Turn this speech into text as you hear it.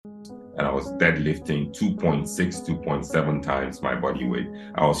and I was deadlifting 2.6, 2.7 times my body weight.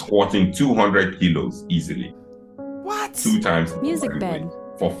 I was squatting 200 kilos easily. What? 2 times my Music body bed. weight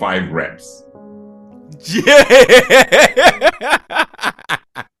for 5 reps. Yeah.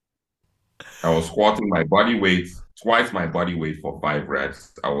 I was squatting my body weight, twice my body weight for 5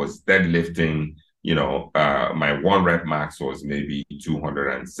 reps. I was deadlifting, my 1 rep max was maybe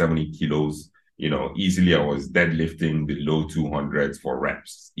 270 kilos. Easily I was deadlifting the low 200s for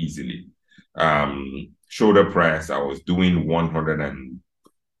reps easily. Shoulder press, I was doing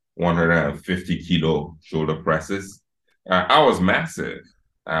 150 kilo shoulder presses. I was massive.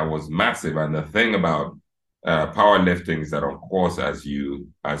 And the thing about powerlifting is that, of course, as you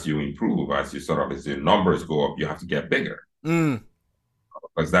improve, as your numbers go up, you have to get bigger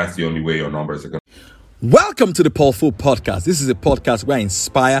because that's the only way your numbers are going. Welcome to the Paul Fu Podcast. This is a podcast where I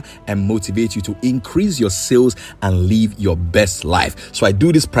inspire and motivate you to increase your sales and live your best life. So I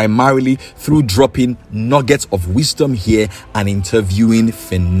do this primarily through dropping nuggets of wisdom here and interviewing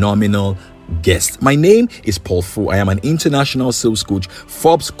phenomenal guests. My name is Paul Fu. I am an international sales coach,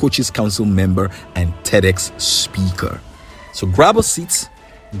 Forbes Coaches Council member, and TEDx speaker. So grab a seat,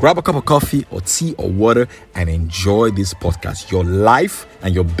 grab a cup of coffee or tea or water and enjoy this podcast. Your life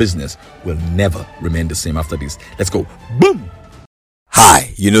and your business will never remain the same after this. Let's go. Boom.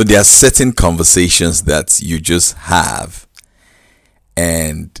 Hi. There are certain conversations that you just have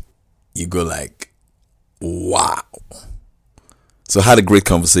and you go like, wow. So I had a great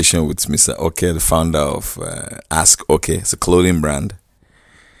conversation with Mr. Okey, the founder of Ask Okey. It's a clothing brand.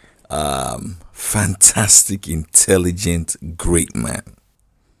 Fantastic, intelligent, great man.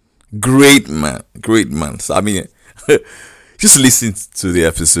 Great man. So just listen to the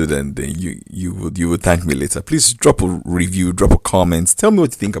episode and then you would thank me later. Please drop a review, drop a comment. Tell me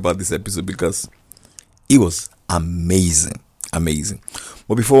what you think about this episode because it was amazing.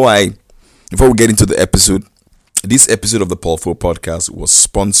 But before we get into the episode, this episode of the Paul Fu Podcast was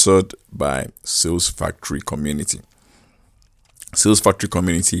sponsored by Sales Factory Community. Sales Factory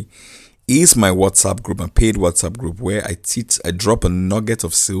Community is my WhatsApp group, a paid WhatsApp group where I drop a nugget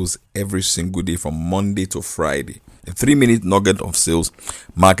of sales every single day from Monday to Friday. A 3-minute nugget of sales,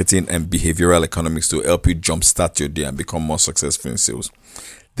 marketing, and behavioral economics to help you jumpstart your day and become more successful in sales.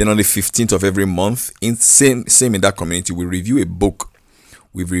 Then on the 15th of every month, same in that community, we review a book.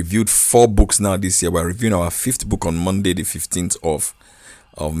 We've reviewed 4 books now this year. We're reviewing our 5th book on Monday, the 15th of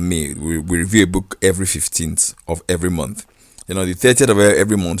May. We review a book every 15th of every month. Then on the 30th of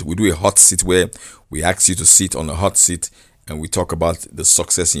every month, we do a hot seat where we ask you to sit on a hot seat and we talk about the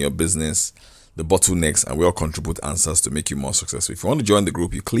success in your business, the bottlenecks, and we all contribute answers to make you more successful. If you want to join the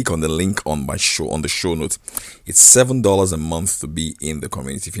group, you click on the link on the show note. It's $7 a month to be in the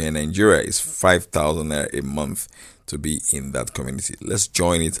community. If you're in Nigeria, it's 5,000 a month to be in that community. Let's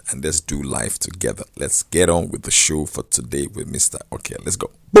join it and let's do life together. Let's get on with the show for today with Mr. Okey. Let's go.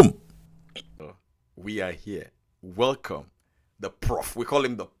 Boom. We are here. Welcome. The prof. We call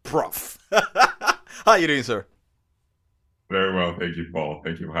him the prof. How are you doing, sir? Very well. Thank you, Paul.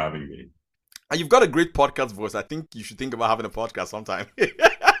 Thank you for having me. And you've got a great podcast voice. I think you should think about having a podcast sometime.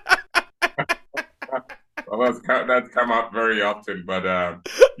 Well, that's come up very often, but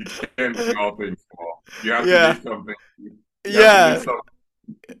you can't do all things, Paul. You have to do something.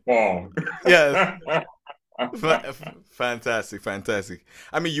 Paul. Yes. Fantastic.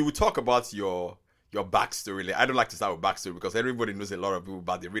 I mean, you would talk about your backstory. I don't like to start with backstory because everybody knows a lot of people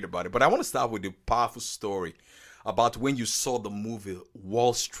about it, read about it. But I want to start with the powerful story about when you saw the movie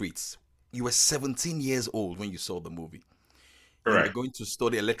Wall Street. You were 17 years old when you saw the movie. Correct. You were going to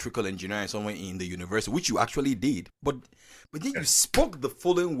study electrical engineering somewhere in the university, which you actually did. But then you spoke the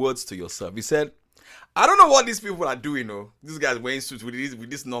following words to yourself. You said, I don't know what these people are doing. These guys wearing suits with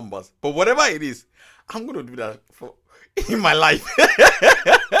these numbers. But whatever it is, I'm going to do that in my life.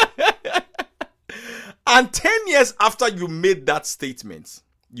 And 10 years after you made that statement,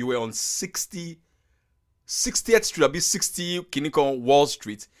 you were on 60th Street, I'll be 60 Kinikon Wall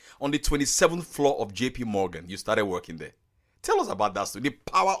Street, on the 27th floor of JP Morgan. You started working there. Tell us about that story. The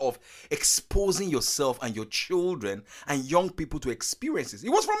power of exposing yourself and your children and young people to experiences. It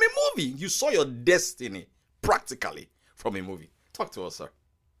was from a movie. You saw your destiny practically from a movie. Talk to us, sir.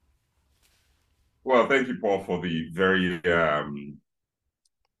 Well, thank you, Paul, for the very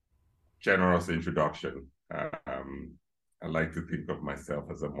generous introduction. I like to think of myself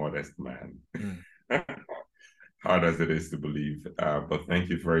as a modest man. Hard as it is to believe, but thank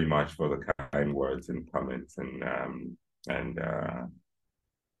you very much for the kind words and comments and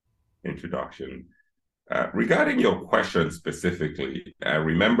introduction. Regarding your question specifically, I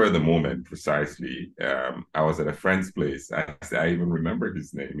remember the moment precisely. I was at a friend's place. I even remember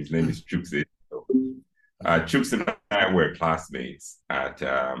his name. His name Mm, is Chukse. mhm, Chooks and I were classmates at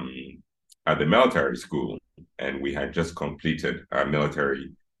the military school, and we had just completed our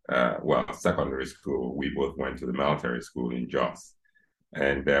military, secondary school. We both went to the military school in Jos,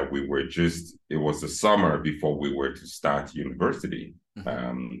 and it was the summer before we were to start university,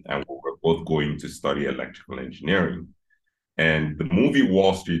 mhm, and we were both going to study electrical engineering. And the movie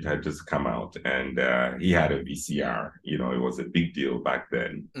Wall Street had just come out, and he had a VCR. You know, it was a big deal back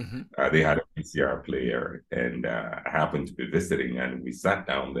then. mhm. They had a VCR player, and I happened to be visiting, and we sat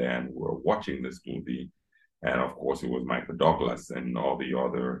down there and we were watching this movie. And of course, it was Michael Douglas and all the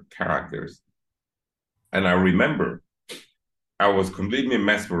other characters. And I remember I was completely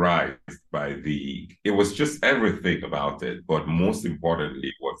mesmerized by it was just everything about it, but most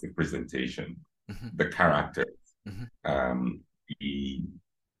importantly was the presentation, Mhm, the character, mhm, um, the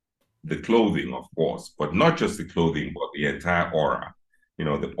the clothing, of course, but not just the clothing, but the entire aura,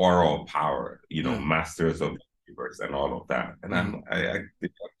 the aura of power, mm, masters of the universe and all of that. And mhm, I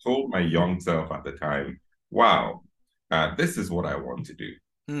told my young self at the time, wow, this is what I want to do.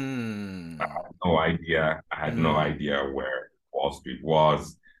 mm, No idea. I had no mm. idea where Wall Street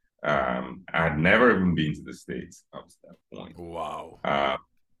was. I had never even been to the States up to that point. Wow. Uh,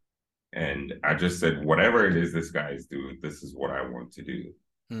 and I just said, whatever it is this guy is doing, this is what I want to do.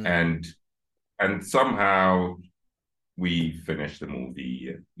 Mm, And and somehow we finished the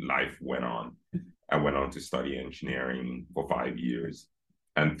movie. Life went on. I went on to study engineering for 5 years.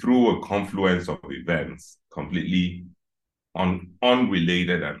 And through a confluence of events, completely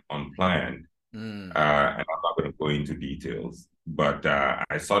unrelated and unplanned, mm, and I'm not going to go into details, but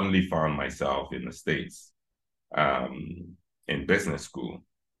I suddenly found myself in the States um, in business school,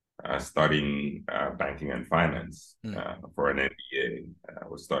 studying banking and finance mm, for an MBA. I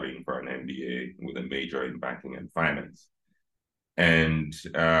was studying for an MBA with a major in banking and finance. And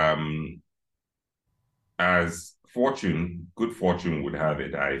as good fortune would have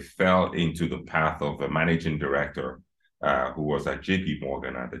it, I fell into the path of a managing director who was at JP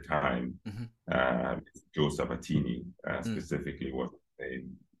Morgan at the time. mhm, Uh, Joe Sabatini mm, specifically was his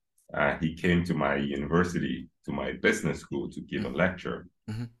name. He came to my university, to my business school, to give a mm, lecture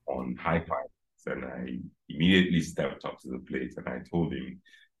mhm, on high finance. And I immediately stepped up to the plate and I told him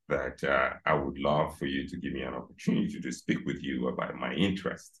that I would love for you to give me an opportunity to speak with you about my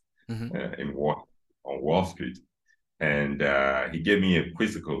interest mhm, in what on Wall Street. And he gave me a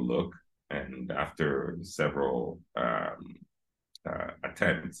quizzical look. And after several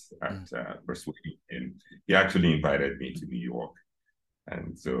attempts at mm, persuading him, he actually invited me to New York.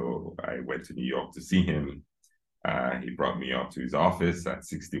 And so I went to New York to see him. He brought me up to his office at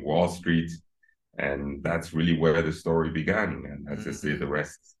 60 Wall Street. And that's really where the story began. And as I say, the mm,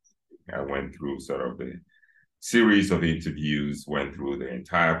 rest, I went through sort of the series of interviews, went through the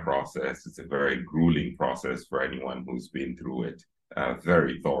entire process. It's a very grueling process for anyone who's been through it.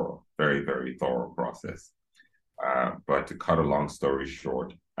 Very thorough, very, very thorough mm, process. But to cut a long story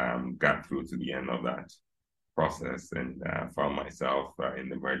short, got through to the end of that process and found myself in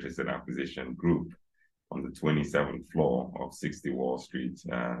the mergers and acquisition group on the 27th floor of 60 Wall Street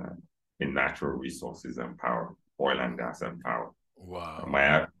in natural resources and power, oil and gas and power. wow.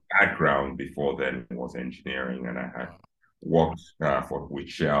 My background before then was engineering, and I had Wow. worked with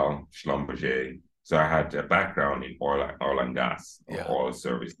Shell, Schlumberger. So I had a background in oil and gas, or Yeah. oil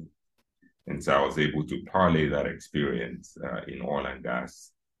services. And so I was able to parlay that experience in oil and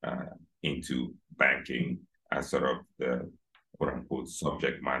gas uh, into banking as sort of the quote unquote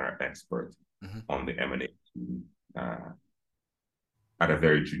subject matter expert Mhm, on the M&A at a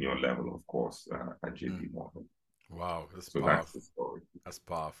very junior level, of course, at mm. JP Morgan. Wow, that's So that's powerful. the story. That's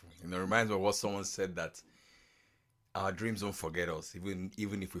powerful. It reminds me of what someone said that our dreams don't forget us,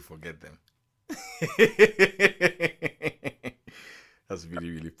 even if we forget them. That's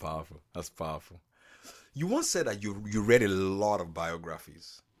really, really powerful. That's powerful. You once said that you read a lot of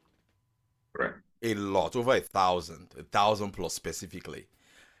biographies, Correct. a lot, over a thousand plus specifically.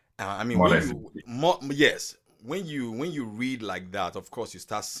 I mean, More or when less. you more, yes, when you read like that, of course, you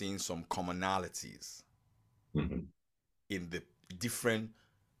start seeing some commonalities Mm-hmm. in the different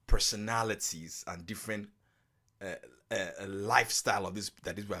personalities and different uh, lifestyle of this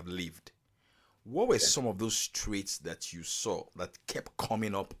that we have lived. What were Yeah. some of those traits that you saw that kept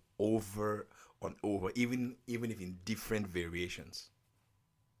coming up over and over, even if in different variations?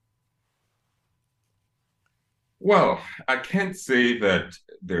 Well, I can't say that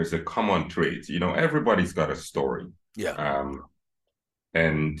there's a common trait. Everybody's got a story. Yeah. Um,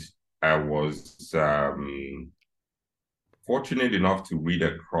 and I was fortunate enough to read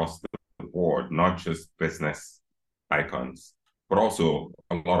across the board, not just business icons, but also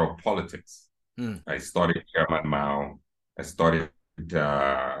a lot of politics. Mm. I studied Chairman Mao. I studied,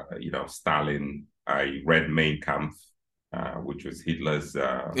 Stalin. I read Mein Kampf, which was Hitler's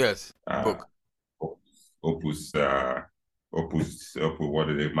Yes, uh, book. opus, opus, what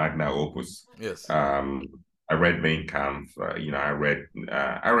is it, magna opus. Yes. Um, I read Mein Kampf. I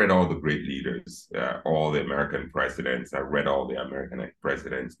read all the great leaders, all the American presidents. I read all the American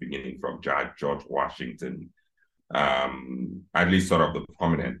presidents, beginning from George Washington, at least sort of the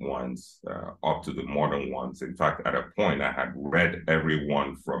prominent ones, up to the modern ones. In fact, at a point, I had read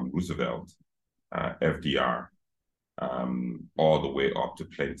everyone from Roosevelt, FDR, all the way up to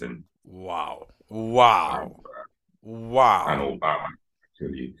Clinton. Wow. Um, Wow. and Wow. Obama.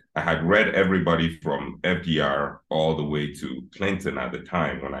 Actually, I had read everybody from FDR all the way to Clinton at the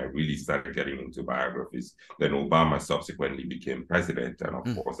time when I really started getting into biographies. Then Obama subsequently became president, and of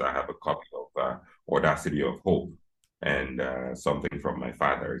Mm. course, I have a copy of Audacity of Hope and Something from My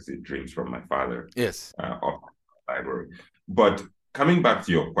Father. Is it Dreams from My Father? Yes. Of my library. But coming back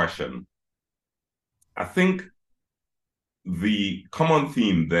to your question, I think the common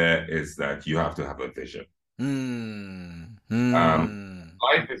theme there is that you have to have a vision. Mm. Um, Mm.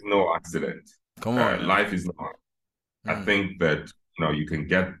 Life is no accident. Come on now. Life is not. I Mm. think that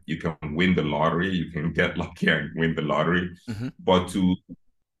you can win the lottery, you can get lucky and win the lottery, Mm-hmm. but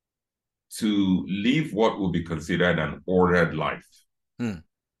to live what will be considered an ordered life, Mm.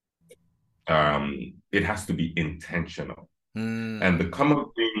 it has to be intentional. And the Mm. common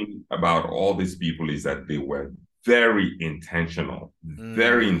thing about all these people is that they were very Mm. intentional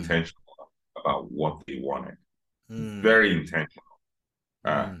about what they wanted, Mm. very intentional.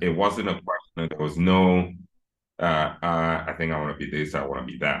 Mm. It wasn't a question. There was no, I think I want to be this, I want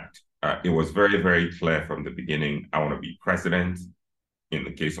to be that. It was very, very clear from the beginning. I want to be president in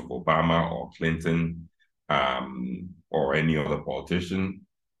the case of Obama or Clinton, or any other politician.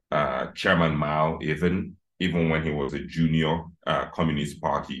 Chairman Mao, even when he was a junior Communist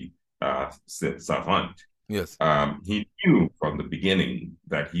Party savant, Yes. he knew from the beginning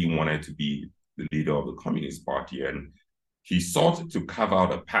that he wanted to be the leader of the Communist Party, and he sought to carve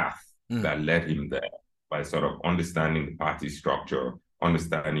out a path Mm. that led him there by sort of understanding the party structure,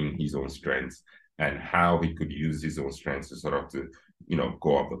 understanding his own strengths, and how he could use his own strengths to sort of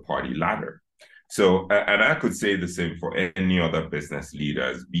go up the party ladder. So, and I could say the same for any other business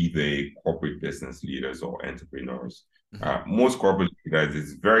leaders, be they corporate business leaders or entrepreneurs. Mm-hmm. Most corporate leaders,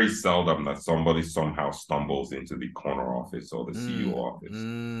 it's very seldom that somebody somehow stumbles into the corner office or the CEO Mm. office.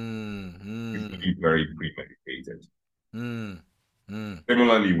 Mm. It's Mm. usually very premeditated. Mm. Mm.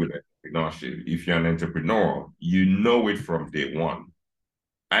 Similarly with entrepreneurship, if you're an entrepreneur, you know it from day one.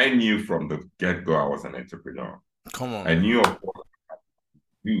 I knew from the get-go I was an entrepreneur. Come on I now. knew, of course,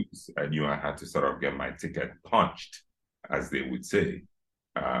 I knew I had to sort of get my ticket punched, as they would say,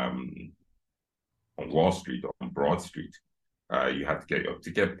 um, on Wall Street, on Broad Street. You have to get your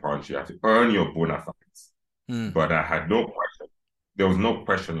ticket punched. You have to earn your bona fides. Mm. But I had no question. There was no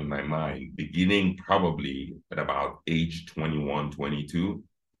question in my mind, beginning probably at about age 21, 22.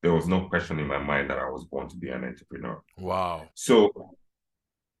 There was no question in my mind that I was born to be an entrepreneur. Wow. So,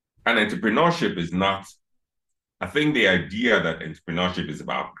 an entrepreneurship is not, I think the idea that entrepreneurship is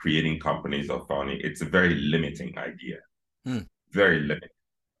about creating companies or founding, it's a very limiting idea. Mm. Very limiting.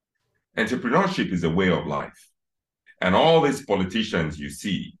 Entrepreneurship is a way of life. And all these politicians you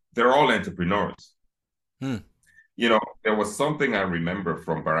see, they're all entrepreneurs. Mm. There was something I remember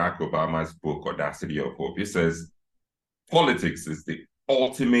from Barack Obama's book, Audacity of Hope. It says, politics is the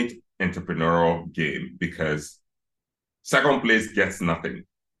ultimate entrepreneurial game because second place gets nothing.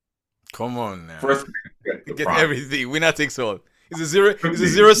 Come on now. First place gets You the get prize. everything. Winner takes all. It's a zero. It's a Quickly,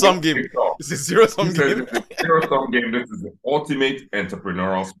 zero-sum game. It's a he zero-sum says game. it's a zero-sum game. This is the ultimate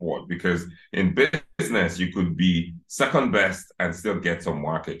entrepreneurial sport because in business, you could be second best and still get some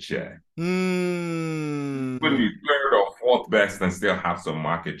market share. You could Mm. be third or fourth best and still have some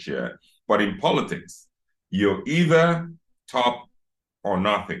market share. But in politics, you're either top or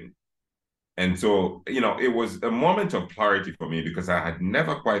nothing. And so, it was a moment of clarity for me because I had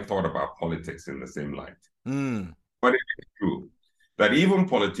never quite thought about politics in the same light. Mm. But it is true that even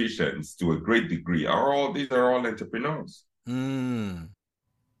politicians, to a great degree, these are all entrepreneurs. Mm.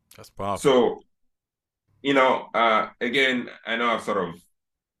 That's powerful. So, again, I know I've sort of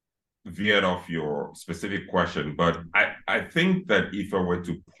veered off your specific question, but I think that if I were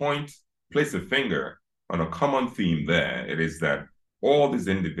to place a finger on a common theme there, it is that all these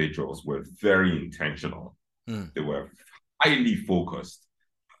individuals were very intentional. Mm. They were highly focused,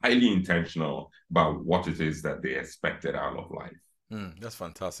 highly intentional about what it is that they expected out of life. That's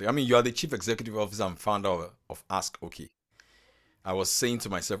fantastic. I mean, you are the chief executive officer and founder of Ask Okey. I was saying to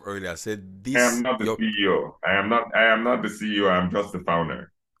myself earlier, I said, I am this, not the your, CEO. I am not the CEO. I'm just the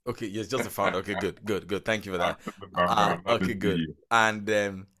founder. okay, yes, just the founder. Okay, good, good, good. Thank you for I'm that. just the founder. I'm not the Okay, good. CEO.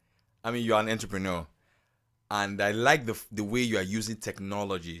 And I mean, you are an entrepreneur, and I like the way you are using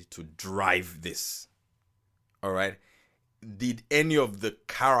technology to drive this. All right. Did any of the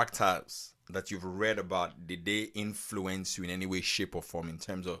characters that you've read about, did they influence you in any way, shape, or form in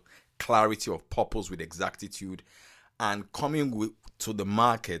terms of clarity of purpose with exactitude and coming to the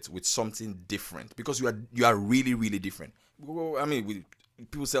market with something different? Because you are really, really different. I mean,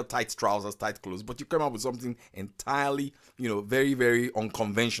 people sell tight trousers, tight clothes, but you come up with something entirely, very, very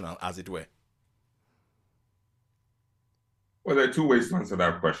unconventional, as it were. Well, there are two ways to answer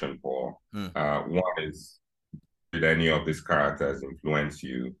that question, Paul. Mm. One is, did any of these characters influence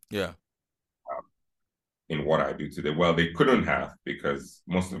you Yeah. in what I do today? Well, they couldn't have because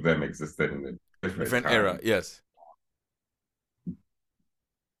most of them existed in a different Different era. time. Yes.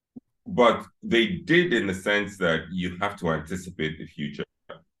 But they did in the sense that you have to anticipate the future,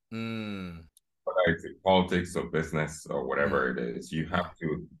 Mm. whether it's in politics or business or Mm. whatever it is. You Mm. have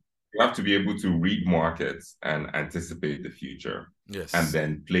to you have to be able to read markets and anticipate the future and Yes.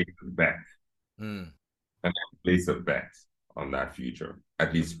 then place a bet Mm. and then place a bet on that future,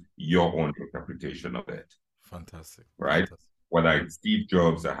 at least your own interpretation of it, Fantastic. right? Fantastic. Whether it's Steve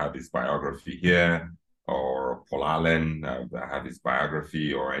Jobs, I have his biography here, or Paul Allen, I have his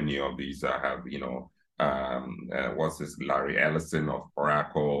biography, or any of these, I have, what's this, Larry Ellison of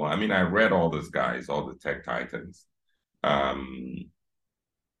Oracle. I mean, I read all those guys, all the tech titans. Um,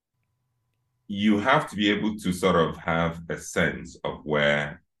 you have to be able to sort of have a sense of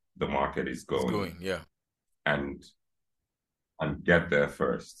where the market is It's going. going Yeah. and get there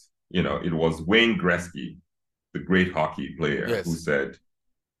first. It was Wayne Gretzky, the great hockey player, who Yes. said,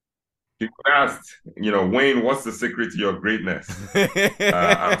 people asked, Wayne, what's the secret to your greatness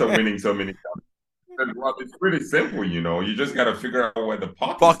after winning so many times? Said, well, it's pretty simple, you just got to figure out where the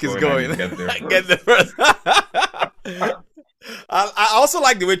puck is Puck is going and you going. get there Get first. the first. I also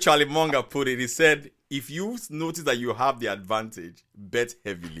like the way Charlie Munger put it. He said, if you notice that you have the advantage, bet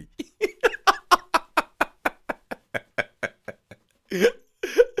heavily.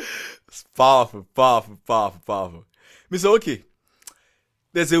 It's powerful, powerful, powerful, powerful. Mr. Okay,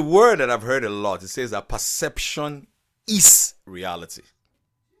 there's a word that I've heard a lot. It says that perception is reality.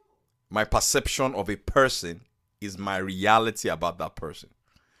 My perception of a person is my reality about that person.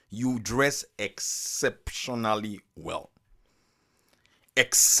 You dress exceptionally well.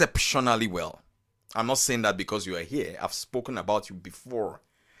 Exceptionally well. I'm not saying that because you are here. I've spoken about you before.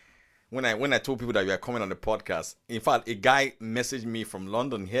 When I told people that you are coming on the podcast, in fact, a guy messaged me from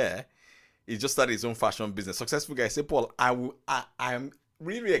London here. He just started his own fashion business. Successful guy. I said, Paul, I'm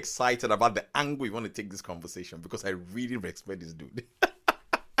really excited about the angle you want to take this conversation because I really respect this dude.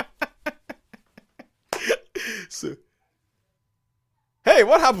 So, hey,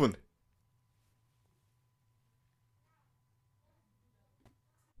 what happened?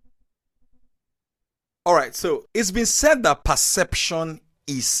 All right, so it's been said that perception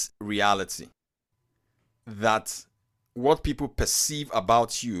is reality. That what people perceive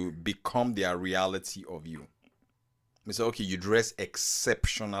about you become their reality of you. Mr. Okay, you dress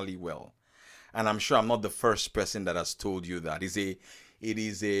exceptionally well. And I'm sure I'm not the first person that has told you that. It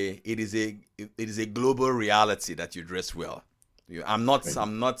is a global reality that you dress well. I'm not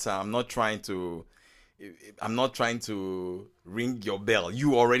trying to ring your bell.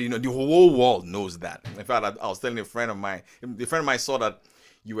 You already know. The whole world knows that. In fact, I was telling a friend of mine. The friend of mine saw that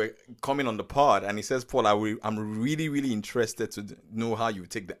you were coming on the pod, and he says, "Paul, I'm really, really interested to know how you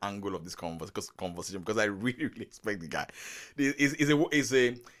take the angle of this conversation because I really, really expect the guy.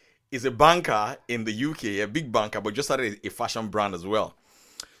 Is a banker in the UK, a big banker, but just started a fashion brand as well.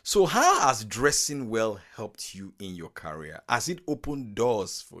 So, how has dressing well helped you in your career? Has it opened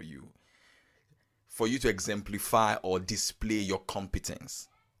doors for you to exemplify or display your competence?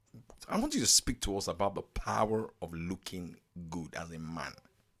 I want you to speak to us about the power of looking good as a man.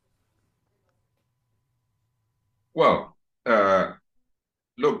 Well,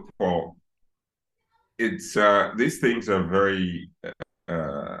 look, Paul, it's these things are very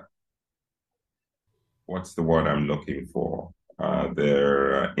what's the word I'm looking for?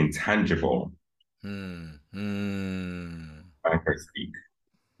 They're intangible. I can speak.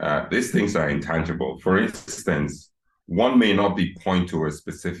 These things are intangible. For instance, one may not be point to a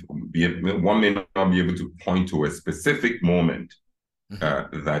specific. One may not be able to point to a specific moment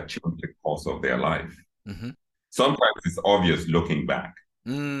Mm-hmm. that changed the course of their life. Mm-hmm. Sometimes it's obvious looking back.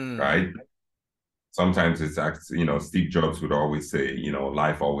 Mm. right? Sometimes it's Steve Jobs would always say,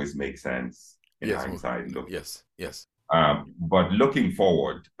 life always makes sense in Yes. hindsight. Look, Yes. Yes. but looking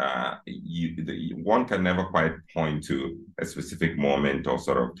forward, one can never quite point to a specific moment or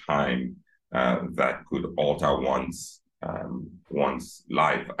sort of time that could alter one's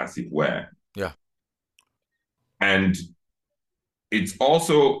life, as it were. Yeah. And it's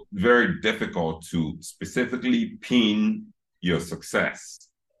also very difficult to specifically pin your success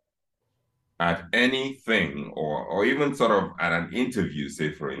at anything, or even sort of at an interview,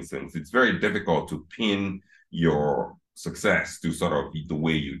 say for instance. It's very difficult to pin your success to sort of the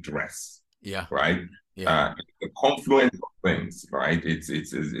way you dress, Yeah. right? Yeah. The confluence of things, right?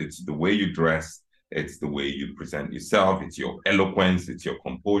 It's the way you dress, it's the way you present yourself, it's your eloquence, it's your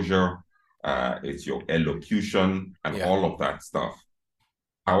composure, it's your elocution, and Yeah. all of that stuff.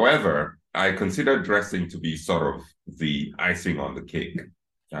 However, I consider dressing to be sort of the icing on the cake.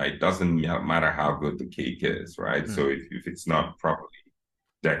 It doesn't matter how good the cake is, right? Mm. So if it's not properly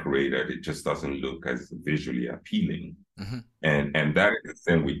decorated, it just doesn't look as visually appealing. Mm-hmm. And that is the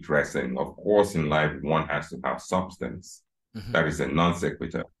same with dressing. Of course, in life, one has to have substance. Mm-hmm. That is a non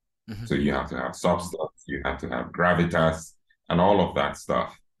sequitur. Mm-hmm. So you have to have substance, you have to have gravitas, and all of that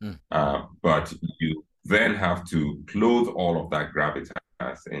stuff. Mm. But you then have to clothe all of that gravitas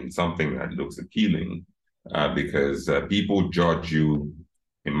in something that looks appealing, because people judge you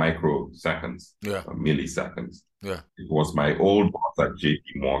in microseconds, Yeah. milliseconds. Yeah. It was my old boss at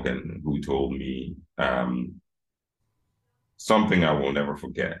JP Morgan who told me something I will never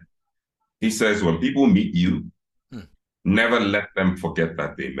forget. He says, when people meet you, Mm. never let them forget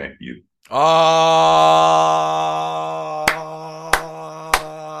that they met you.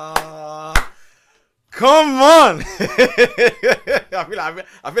 Come on! I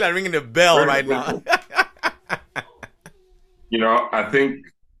feel like ringing the bell Very right now. simple. I think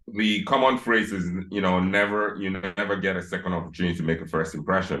the common phrase is, never get a second opportunity to make a first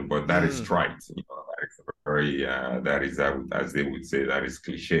impression, but that is Mm. trite. That is very, that is, as they would say, that is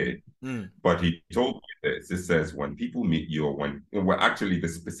cliche. Mm. But he told me this. It says, when people meet you, or well, actually,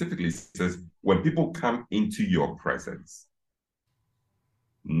 this specifically says, when people come into your presence,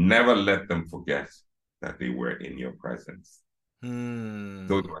 never let them forget that they were in your presence. Those Mm.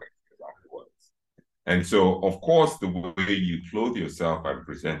 were exactly words. And so, of course, the way you clothe yourself and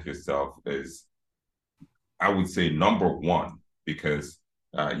present yourself is, I would say, number one, because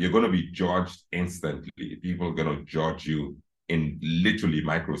you're going to be judged instantly. People are going to judge you in literally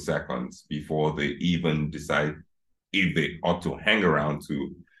microseconds before they even decide if they ought to hang around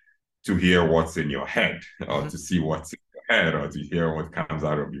to hear what's in your head, or Mm-hmm. to see what's in your head, or to hear what comes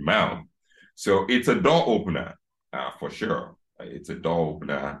out of your mouth. So it's a door opener, for sure. It's a door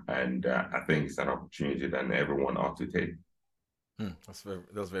opener, and I think it's an opportunity that everyone ought to take. That's very,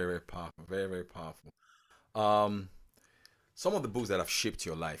 very powerful. Very, very powerful. Um, some of the books that have shaped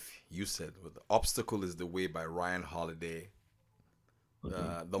your life, you said, with "The Obstacle is the Way" by Ryan Holiday,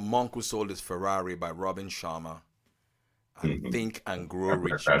 Mm-hmm. "The Monk Who Sold His Ferrari" by Robin Sharma, and Mm-hmm. "Think and Grow I've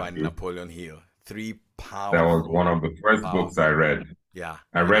read Rich" that by too. Napoleon Hill. Three That was one powerful, of the first books I powerful. read. Yeah,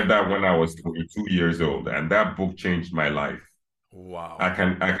 I yeah. read that when I was 22 years old, and that book changed my life. I Wow.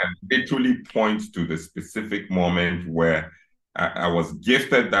 can I can literally point to the specific moment where I was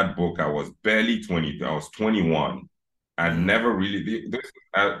gifted that book. I was barely 20. I was 21. I'd Mm, never really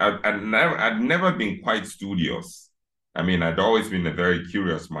I'd never been quite studious. I mean, I'd always been a very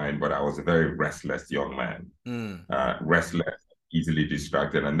curious mind, but I was a very restless young man. mm, Restless, easily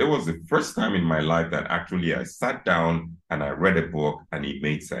distracted. And there was the first time in my life that actually I sat down and I read a book and it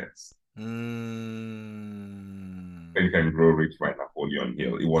made sense. mm. Think and Grow Rich by Napoleon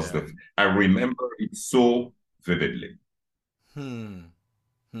Hill. It was Yeah. I remember it so vividly. Hmm.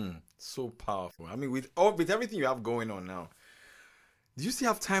 So powerful. I mean, with everything you have going on now, do you still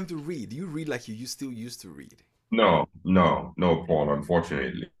have time to read? Do you read like still used to read? No, no, no, Paul,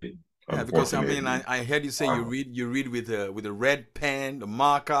 unfortunately. Yeah, because I mean, Unfortunately. I heard you say Um, you read with a red pen, the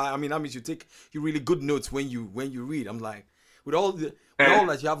marker. I mean, that means you really good notes when you read. I'm like, with all and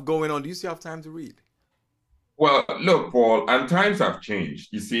that you have going on, do you still have time to read? well, look, Paul, and times have changed.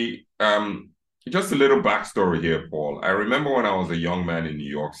 You see, just a little backstory here, Paul. I remember when I was a young man in New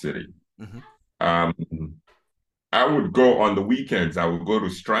York City. Mm-hmm. Um, I would go on the weekends, I would go to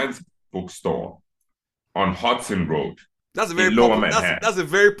Strand's bookstore on Hudson Road That's a very in Lower popular. Manhattan. That's a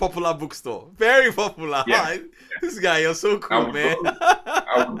very popular bookstore. Very popular. Yeah. This guy, you're so I cool, would go man. to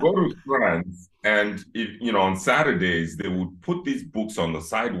I would go to Strand's, and on Saturdays they would put these books on the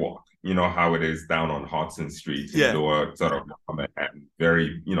sidewalk. you know how it is down on Hudson Street in Yeah. lower sort of Manhattan.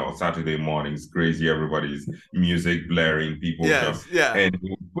 Very, you know, Saturday mornings, crazy, everybody's music blaring, people just Yes. Yeah. and he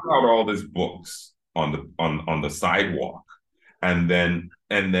would put out all these books on the sidewalk. And then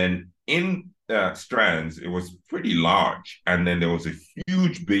in Strands, it was pretty large. And then there was a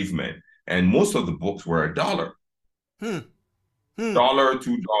huge basement. And most of the books were $1. Hmm. Hmm. Dollar,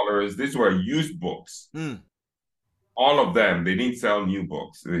 $2. These were used books. Hmm. All of them, they didn't sell new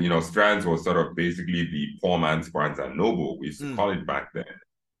books. You know, Strands was sort of basically the poor man's Barnes and Noble, we used to Hmm. call it back then.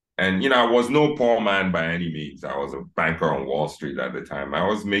 And, you know, I was no poor man by any means. I was a banker on Wall Street at the time. I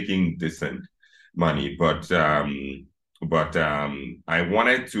was making decent money, but I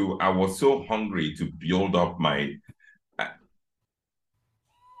was so hungry to build up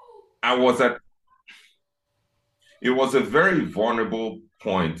I was at, it was a very vulnerable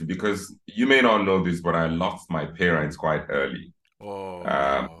point because you may not know this, but I lost my parents quite early. Um,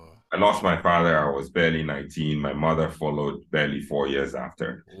 Oh. I lost my father. I was barely 19. My mother followed barely 4 years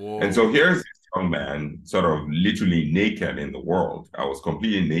after. And so Whoa. here's this young man, sort of literally naked in the world. I was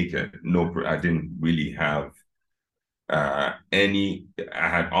completely naked. No, I didn't really have I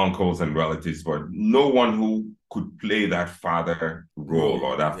had uncles and relatives, but no one who could play that father role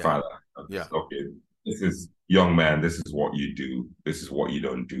or Role. that Yeah. father. Yeah. Okay, this is young man. This is what you do. This is what you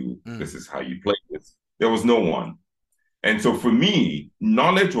don't do. Mm. This is how you play this. There was no one. And so for me,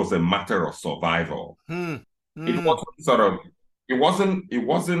 knowledge was a matter of survival. Hmm. It Hmm. wasn't sort of, it wasn't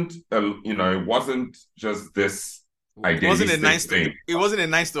just this It wasn't a idealistic nice to. thing. It wasn't a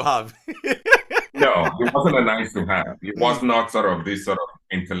nice to have. No, it wasn't a nice to have. It was Mm. not sort of this sort of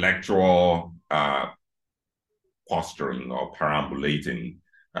intellectual posturing or perambulating.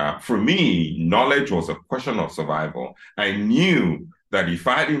 For me, knowledge was a question of survival. I knew that if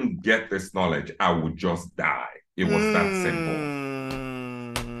I didn't get this knowledge, I would just die. It was that simple.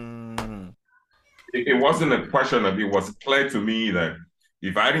 Mm. It wasn't a question of, it was clear to me that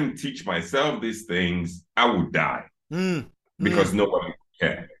if I didn't teach myself these things, I would die Mm. because Mm. nobody would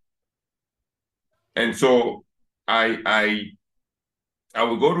care. And so I I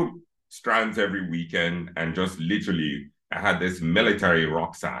would go to Strands every weekend and just literally, I had this military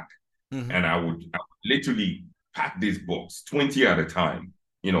rucksack Mm-hmm. and I would literally pack these books 20 at a time,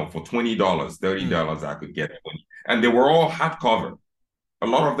 you know, for $20, Mm. $30, I could get 20. And they were all hardcover, a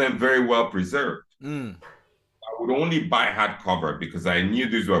lot of them very well preserved. Mm. I would only buy hardcover because I knew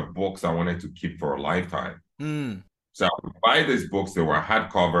these were books I wanted to keep for a lifetime. Mm. So I would buy these books. They were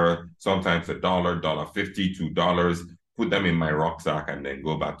hardcover, sometimes $1, $1.50, $2, put them in my rucksack, and then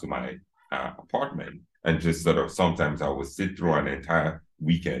go back to my apartment. And just sort of sometimes I would sit through an entire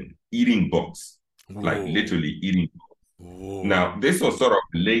weekend eating books, like Whoa. literally eating. Whoa. Now, this was sort of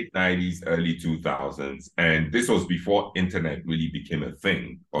late 90s, early 2000s, and this was before internet really became a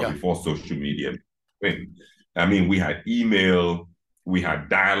thing or Yeah. before social media became a thing. I mean, we had email, we had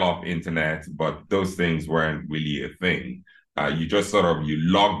dial-up internet, but those things weren't really a thing. You just sort of, you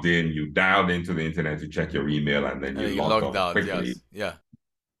logged in, you dialed into the internet to check your email, and then And then you you logged logged off out. quickly. Yes. Yeah.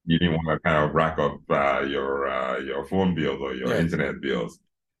 You didn't want to kind of rack up your phone bills or your Yes. internet bills.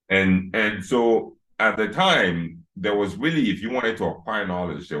 And so at the time, there was really, if you wanted to acquire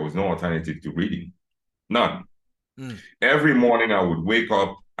knowledge, there was no alternative to reading. None. Mm. Every morning I would wake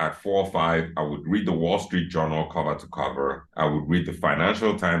up at 4 or 5. I would read the Wall Street Journal cover to cover. I would read the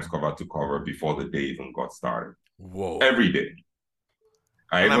Financial Times cover to cover before the day even got started. Whoa. Every day.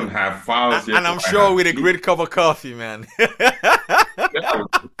 I And even I'm have files here and I'm where I sure have with a great cup of coffee, man. yeah, I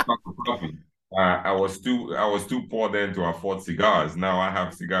was coffee. I was too poor then to afford cigars. Now I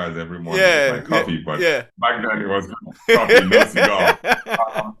have cigars every morning with my Yeah. Yeah. coffee, but Yeah. back then it was coffee, no cigar.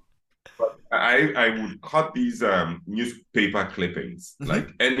 Um, but I would cut these newspaper clippings, Mm-hmm. like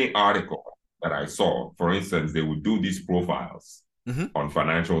any article that I saw. For instance, they would do these profiles Mm-hmm. on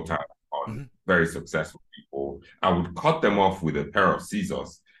Financial Times on Mm-hmm. very successful people. I would cut them off with a pair of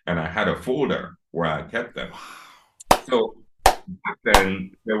scissors, and I had a folder where I kept them. So back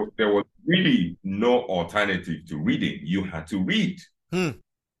then, there was really no alternative to reading. You had to read, Hmm.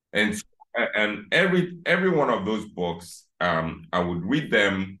 and every one of those books, I would read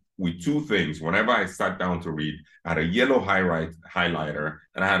them with two things. Whenever I sat down to read, I had a yellow highlighter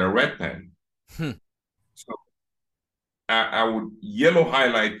and I had a red pen. Hmm. So I would yellow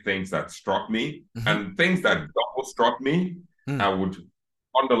highlight things that struck me, Mm-hmm. and things that double struck me, Hmm. I would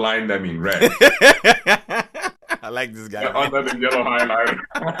underline them in red. I like this guy, man. Under the yellow highlighter.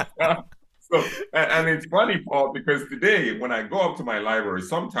 So, and it's funny, Paul, because today when I go up to my library,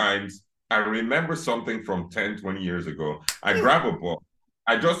 sometimes I remember something from 10, 20 years ago. I grab a book,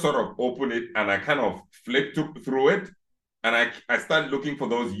 I just sort of open it and I kind of flip through it. and I started looking for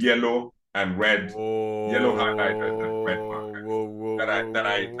those yellow highlighters and red Whoa, markers whoa, whoa, whoa, that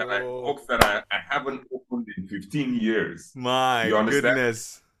I whoa, books whoa. that I haven't opened in 15 years. My You understand?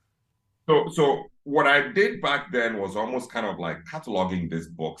 goodness. So what I did back then was almost kind of like cataloging these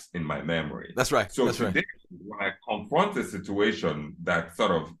books in my memory. That's right. So That's right. today, when I confront a situation that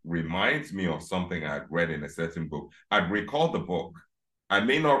sort of reminds me of something I'd read in a certain book, I'd recall the book. I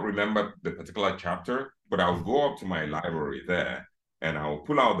may not remember the particular chapter, but I'll go up to my library there and I'll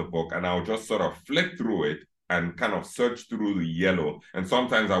pull out the book and I'll just sort of flip through it and kind of search through the yellow. And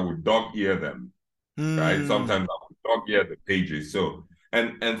sometimes I would dog ear them, right? Hmm. Sometimes I would dog ear the pages. So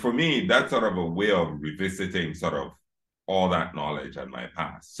and for me, that's sort of a way of revisiting sort of all that knowledge and my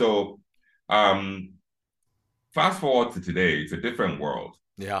past. So um, fast forward to today, it's a different world.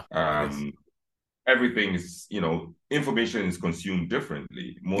 Yeah, it is. Um, everything is, information is consumed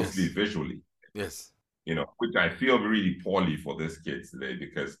differently, mostly Yes. visually, Yes. which I feel really poorly for these kids today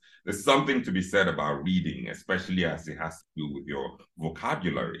because there's something to be said about reading, especially as it has to do with your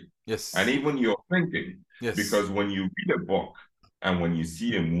vocabulary and Yes. even your thinking. Yes. Because when you read a book and when you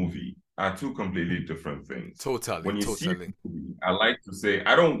see a movie are two completely different things. Totally. When you see Totally. a movie, I like to say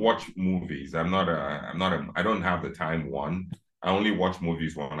I don't watch movies. I don't have the time one. I only watch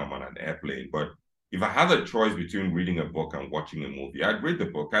movies when I'm on an airplane. But if I had a choice between reading a book and watching a movie, I'd read the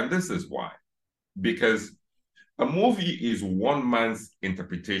book. And this is why because a movie is one man's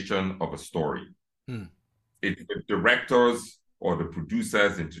interpretation of a story. Hmm. It's the director's or the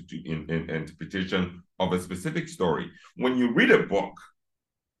producer's interpretation of a specific story. When you read a book,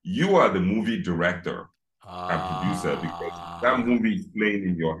 you are the movie director and producer because that Ah. movie is playing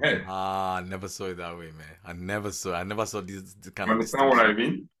in your head. I never saw it that way, man. I never saw this kind You of understand what I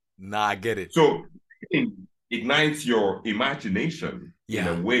distinction. mean? Nah, I get it. So it ignites your imagination in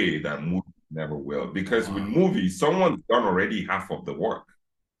a Yeah. way that movies never will. Because with Wow. movies, someone's done already half of the work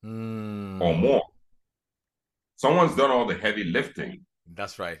or Hmm. more. Someone's done all the heavy lifting,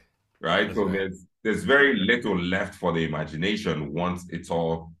 That's right. right? That's So right. there's very little left for the imagination once it's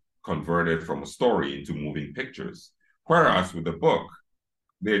all converted from a story into moving pictures. Wow. Whereas with the book,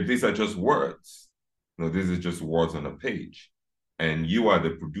 these are just words. This is just words on a page. And you are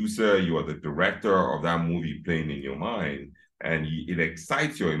the producer, you are the director of that movie playing in your mind. And it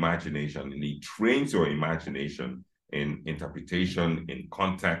excites your imagination and it trains your imagination in interpretation, in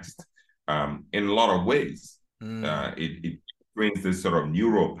context, in a lot of ways. Hmm. It trains this sort of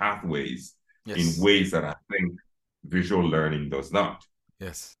neural pathways in Yes. ways that I think visual learning does not.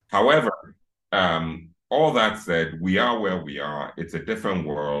 Yes. However, all that said, we are where we are. It's a different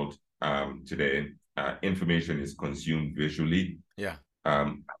world today. Information is consumed visually. Yeah.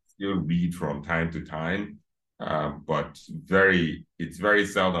 I still read from time to time, but it's very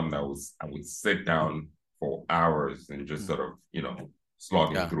seldom that I would sit down for hours and just Hmm. sort of,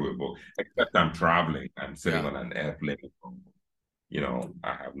 slogging Yeah. through a book. Yeah. Except I'm traveling. I'm sitting Yeah. on an airplane.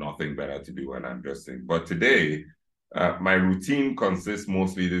 I have nothing better to do and I'm just saying. But today, my routine consists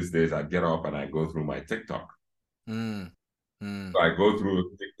mostly these days. I get up and I go through my TikTok. Hmm. Hmm. So I go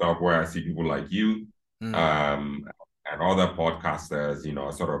through TikTok where I see people like you Hmm. um, and other podcasters,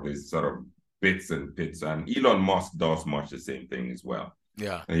 sort of these sort of bits and bits. And Elon Musk does much the same thing as well.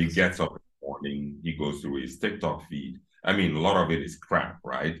 Yeah. And he That's right. gets up in the morning, he goes through his TikTok feed. I mean, a lot of it is crap,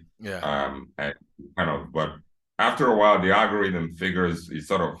 right? Yeah. And but after a while, the algorithm it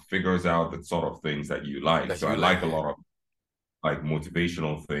sort of figures out the sort of things that you like. That So I you like. like a Yeah. lot of like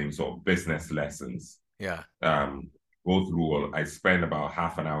motivational things or business lessons. Yeah. Um, I spend about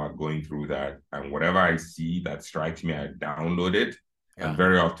half an hour going through that, and whatever I see that strikes me, I download it. And Yeah.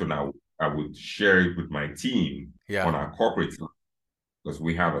 very often I would share it with my team Yeah. on our corporate because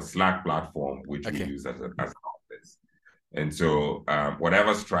we have a Slack platform which we Okay. use as an office. And so,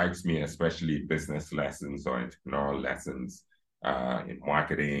 whatever strikes me, especially business lessons or entrepreneurial lessons in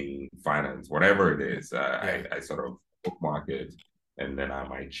marketing, finance, whatever it is, Yeah. I sort of bookmark it, and then I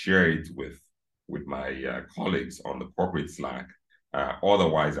might share it with my colleagues on the corporate Slack.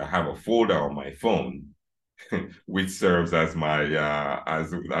 Otherwise, I have a folder on my phone which serves as my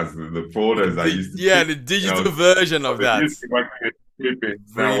as the folders I used to Yeah, keep. the You know, digital version of the that. newspaper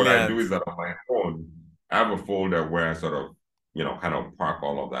clippings. Now what I do Brilliant. is that on my phone, I have a folder where I sort of, kind of park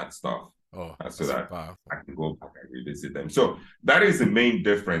all of that stuff Oh, so that's that I powerful. can go back and revisit them. So that is the main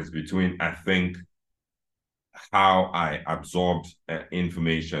difference between, I think, how I absorbed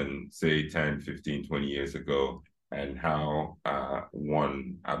information, say 10, 15, 20 years ago, and how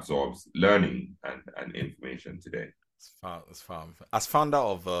one absorbs learning and information today. It's as founder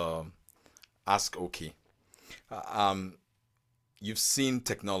of Ask Okey, um, you've seen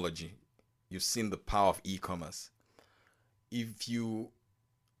technology, you've seen the power of e-commerce. if you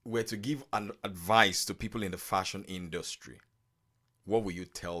were to give an advice to people in the fashion industry, what will you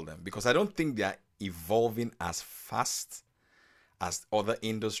tell them? Because I don't think they are evolving as fast as other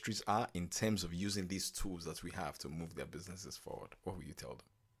industries are in terms of using these tools that we have to move their businesses forward. What will you tell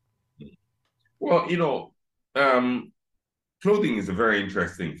Well, um, clothing is a very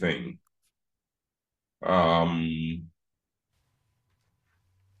interesting thing. Um,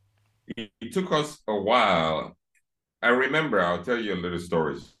 it took us a while. I remember, I'll tell you a little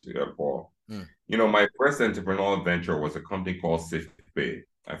story, Paul. them? My first entrepreneurial venture was a company called Safe Bay.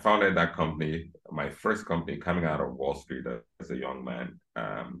 I founded that company, my first company coming out of Wall Street as a young man.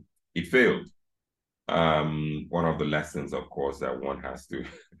 It failed. One of the lessons, of course, that one has to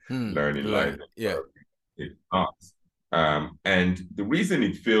learn in life. Yeah. It not. And the reason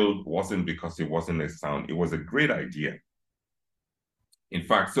it failed wasn't because it wasn't a sound, it was a great idea. In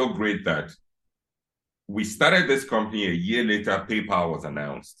fact, so great that we started this company a year later, PayPal was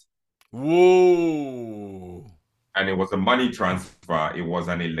announced. Whoa. And it was a money transfer. It was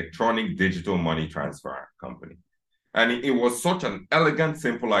an electronic digital money transfer company. And it was such an elegant,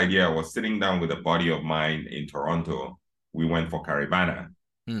 simple idea. I was sitting down with a buddy of mine in Toronto. We went for Caribana,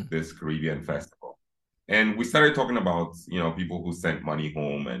 this Caribbean festival. And we started talking about, people who sent money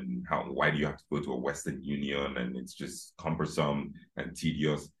home and why do you have to go to a Western Union and it's just cumbersome and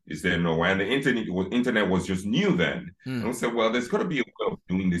tedious. Is there no way? And the internet was just new then. And we said, well, there's got to be a way of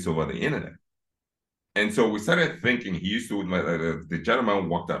doing this over the internet. And so we started thinking, he used to, the gentleman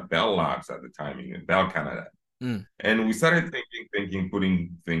worked at Bell Labs at the time in Bell, Canada. And we started thinking,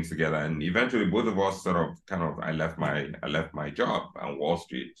 putting things together. And eventually both of us I left my job on Wall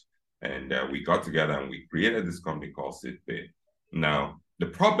Street and we got together and we created this company called SitPay. Now, the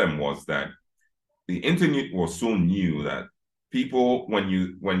problem was that the internet was so new that people, when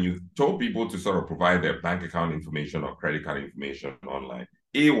you told people to sort of provide their bank account information or credit card information online,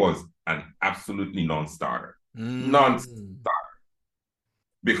 it was an absolutely non-starter. Non-starter.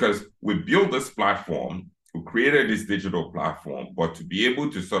 Because we built this platform, we created this digital platform, but to be able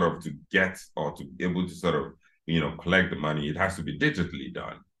to sort of to get or to be able to sort of, collect the money, it has to be digitally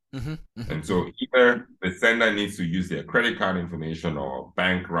done. And so either the sender needs to use their credit card information or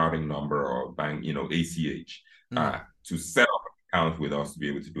bank routing number or bank, ACH to set up an account with us to be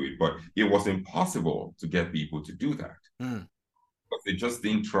able to do it. But it was impossible to get people to do that. Because they just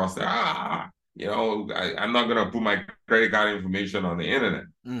didn't trust, I'm not going to put my credit card information on the internet.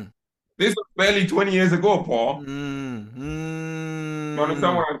 This was barely 20 years ago, Paul. You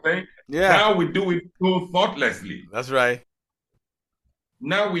understand what I'm saying? Yeah. Now we do it so thoughtlessly. That's right.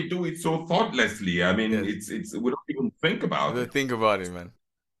 Now we do it so thoughtlessly. I mean, Yes. it's we don't even think about it. Think about it, man.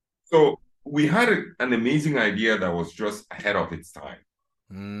 So we had an amazing idea that was just ahead of its time.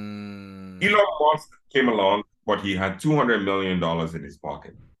 Elon Musk came along, but he had $200 million in his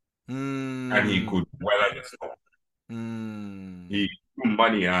pocket. And he could weather the storm. He threw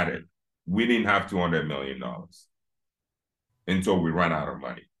money at it. We didn't have $200 million. And so we ran out of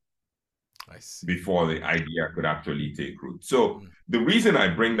money. I see. Before the idea could actually take root. So the reason I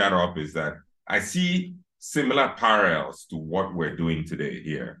bring that up is that I see similar parallels to what we're doing today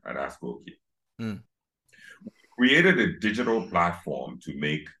here at Ask Okey. We created a digital platform to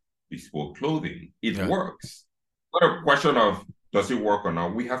make bespoke clothing. It works. Not a question of does it work or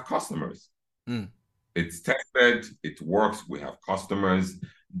not. We have customers. It's tested, it works, we have customers,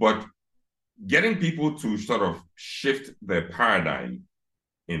 but getting people to sort of shift their paradigm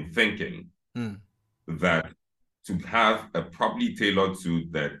in thinking that to have a properly tailored suit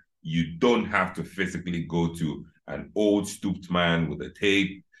that you don't have to physically go to an old stooped man with a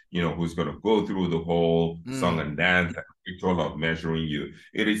tape, who's going to go through the whole song and dance and ritual of measuring you.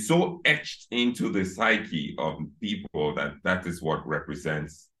 It is so etched into the psyche of people that is what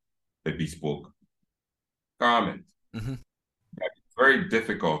represents a bespoke garment. It's very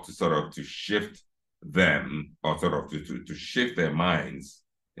difficult to sort of to shift them or sort of to shift their minds.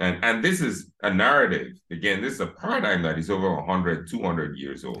 And this is a narrative. Again, this is a paradigm that is over 100, 200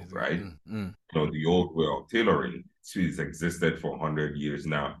 years old, right? The old way of tailoring has existed for 100 years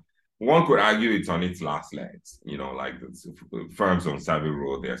now. One could argue it's on its last legs, like the firms on Savvy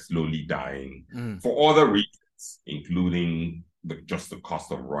Road, they're slowly dying for other reasons, including just the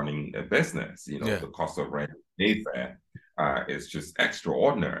cost of running a business, the cost of renting Mayfair is just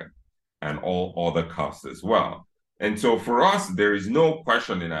extraordinary, and all other costs as well. And so for us, there is no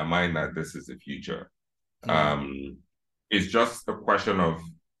question in our mind that this is the future. It's just a question of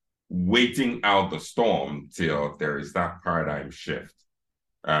waiting out the storm till there is that paradigm shift.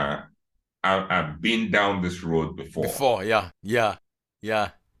 I've been down this road before. Yeah.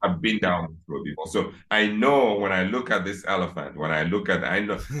 I've been down this road before. So I know when I look at this elephant, when I look at I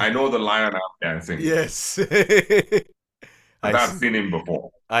know the lion I'm dancing with. Yes. I And I've see. seen him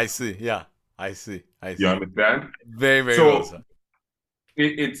before. I see. Yeah. I see. I You see. understand? Very, very well, So sir.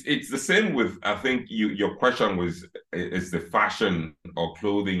 it's the same with I think your question was is the fashion or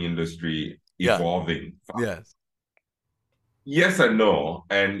clothing industry Yeah. evolving? Yes. Yes and no.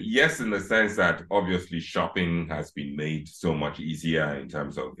 And yes, in the sense that obviously shopping has been made so much easier in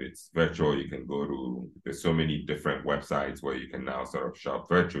terms of it's virtual. You can go to, there's so many different websites where you can now sort of shop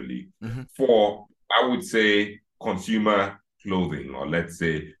virtually. Hmm. For, I would say, consumer clothing, or let's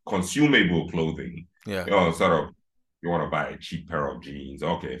say consumable clothing, Yeah. sort of, you want to buy a cheap pair of jeans,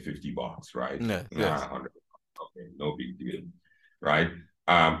 okay, $50, right? Yeah. Nah, Yes. 100, okay, no big deal, right?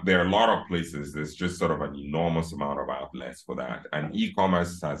 There are a lot of places. There's just sort of an enormous amount of outlets for that, and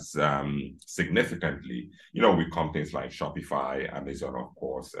e-commerce has significantly, with companies like Shopify, Amazon, of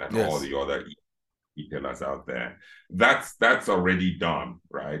course, and all Yes. the other retailers out there. That's already done,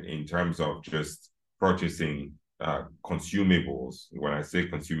 right? In terms of just purchasing consumables. When I say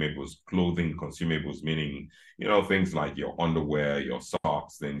consumables, clothing consumables, meaning things like your underwear, your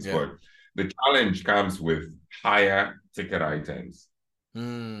socks, things. Yeah. But the challenge comes with higher ticket items.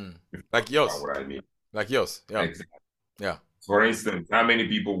 Mm. If you Like understand yours. what I mean. Like yours. Yeah. Exactly. Yeah. For instance, how many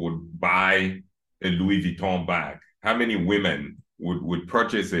people would buy a Louis Vuitton bag? How many women would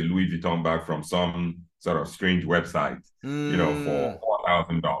purchase a Louis Vuitton bag from some sort of strange website, for Mm.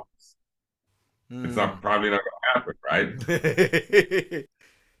 $4,000? It's not Mm. probably not going to happen, right?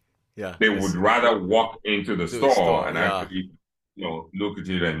 Yeah. They would It's rather walk into the to a store store. and Yeah. actually, look at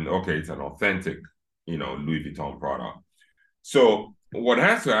it and okay, it's an authentic, Louis Vuitton product. So what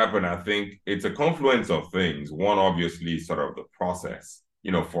has to happen, I think, it's a confluence of things. One, obviously, sort of the process.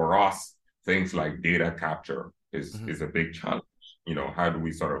 For us, things like data capture is Hmm. is a big challenge. How do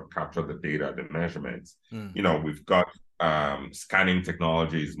we sort of capture the data, the measurements? Mm. We've got scanning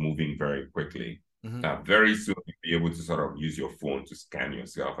technology is moving very quickly. Hmm. Very soon, you'll be able to sort of use your phone to scan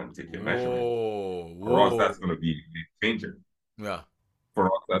yourself and take your measurement. Whoa. For us, Whoa. that's going to be a game changer. Yeah. For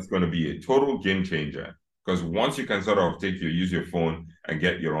us, that's going to be a total game changer. Because once you can sort of use your phone and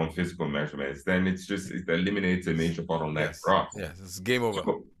get your own physical measurements, then it eliminates a major bottleneck Yes. for us. Yes. It's game over.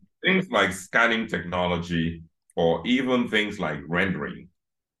 So things like scanning technology or even things like rendering.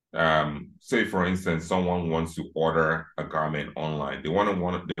 Say for instance, someone wants to order a garment online. They want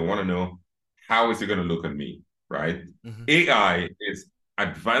to know how is it going to look on me, right? Hmm. AI is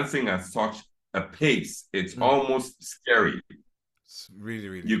advancing at such a pace, it's Mm. almost scary. It's really,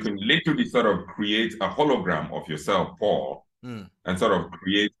 really. You can literally sort of create a hologram of yourself, Paul, Mm. and sort of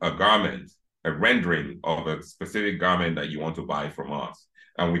create a garment, a rendering of a specific garment that you want to buy from us.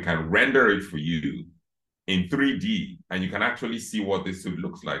 And we can render it for you in 3D, and you can actually see what this suit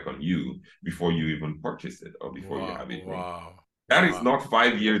looks like on you before you even purchase it or before you Wow. have it made. Wow. That is Wow. not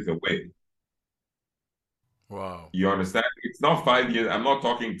 5 years away. Wow. You understand? It's not 5 years. I'm not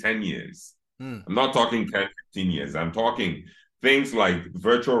talking 10 years. Mm. I'm not talking 10, 15 years. I'm talking things like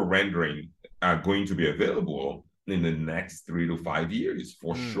virtual rendering are going to be available in the next 3 to 5 years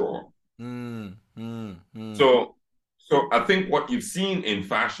for Mm. sure. Mm. Mm. Mm. So I think what you've seen in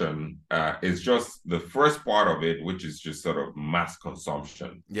fashion is just the first part of it, which is just sort of mass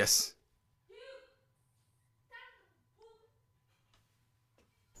consumption. Yes.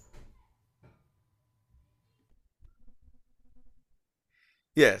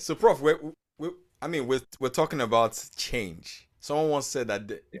 Yeah. So, Prof, we're talking about change. Someone once said that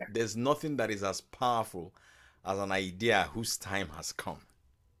Yeah, there's nothing that is as powerful as an idea whose time has come.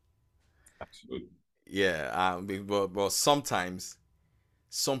 absolutely. Yeah. But sometimes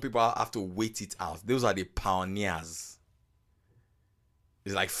some people have to wait it out. Those are the pioneers.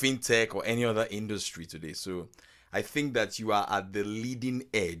 It's like fintech or any other industry today. So I think that you are at the leading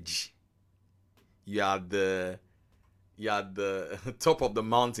edge. You are the top of the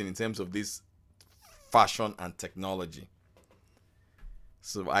mountain in terms of this fashion and technology.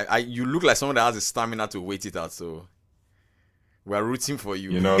 So you look like someone that has the stamina to wait it out. So we're rooting for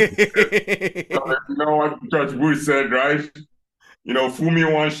you. You know, you know what George Bush said, right? Fool me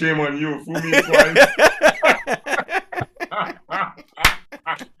once, shame on you. Fool me twice.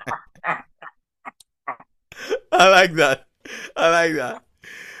 I like that. I like that.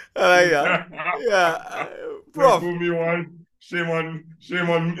 I like that. Yeah, Prof. Fool me once, shame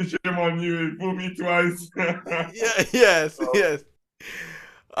on you. Fool me twice. Yeah, yes, So, yes.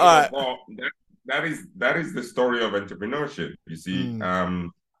 All right. Paul, that is the story of entrepreneurship. You see, Mm,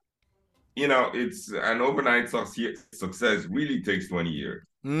 it's an overnight success really takes 20 years.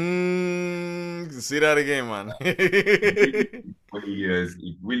 Say that again, man. It really takes 20 years.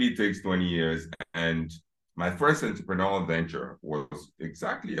 It really takes 20 years. And my first entrepreneurial venture was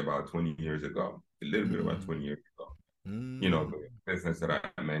exactly about 20 years ago, a little bit about Mm, 20 years ago. mm. The business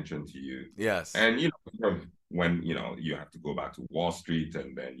that I mentioned to you. Yes. And, sort of when, you have to go back to Wall Street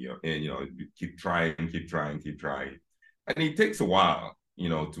and then, you keep trying, keep trying, keep trying. And it takes a while,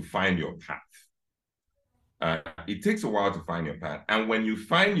 to find your path. It takes a while to find your path. And when you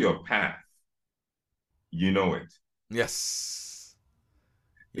find your path, you know it. Yes.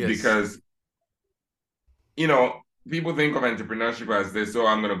 Yes. Because, you know, people think of entrepreneurship as this, so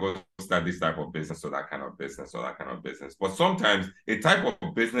I'm going to go start this type of business or that kind of business or that kind of business. But sometimes a type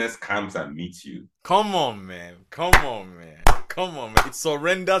of business comes and meets you. Come on, man. Come on, man. Come on, man. It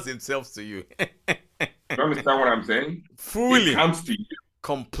surrenders itself to you. You understand what I'm saying? It Fully. comes to you.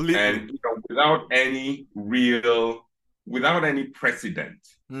 Completely. And without any precedent.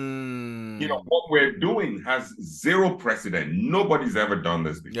 Mm. What we're doing has zero precedent. Nobody's ever done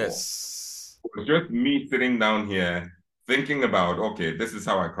this before. Yes. It was just me sitting down here thinking about, okay, this is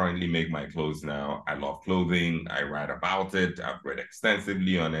how I currently make my clothes now. I love clothing. I write about it. I've read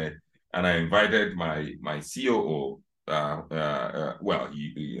extensively on it. And I invited my COO. I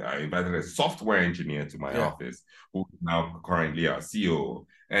invited a software engineer to my Yeah. office, who's now currently our COO.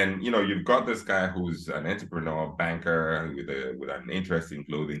 And you've got this guy who's an entrepreneur, banker with an interest in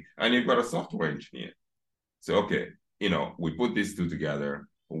clothing, and you've got a software engineer. So okay, we put these two together.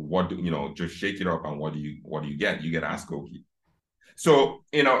 What do just shake it up, and what do you get? You get Ask Okey. So,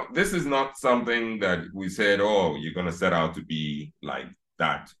 this is not something that we said, oh, you're going to set out to be like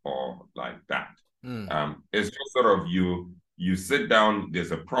that or like that. Mm. It's just sort of you sit down,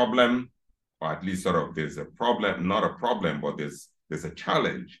 there's a problem, or at least sort of there's a problem, not a problem, but there's a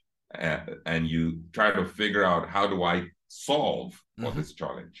challenge. And you try to figure out, how do I solve for Mm-hmm. this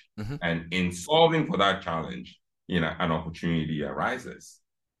challenge? Mm-hmm. And in solving for that challenge, an opportunity arises.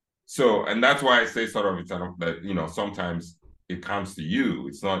 So, and that's why I say sort of that, sometimes it comes to you.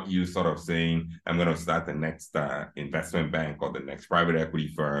 It's not you sort of saying, I'm going to start the next investment bank or the next private equity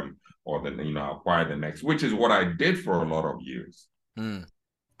firm or acquire the next, which is what I did for a lot of years. Mm.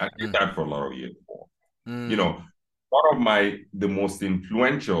 I did Mm. that for a lot of years before. Mm. One of the most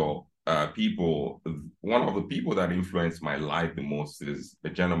influential people, one of the people that influenced my life the most is a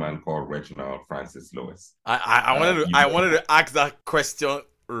gentleman called Reginald Francis Lewis. I wanted to You I know, wanted to ask that question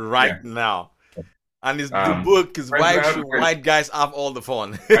right yeah. now. And the Um, book is Why Reginald Should Lewis, White Guys Have All the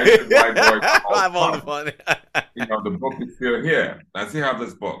Fun? Why Should White Boys Have All Have the all the Fun? fun. The book is still here. I still have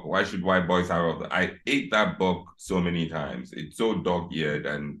this book. Why Should White Boys Have All the I ate that book so many times. It's so dog-eared.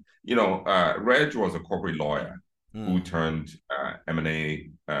 And, Reg was a corporate lawyer who Mm. turned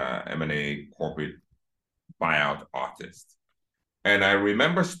M&A corporate buyout artist. And I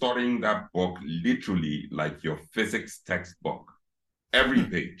remember studying that book literally like your physics textbook, every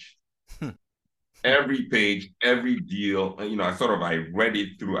page, every deal. I read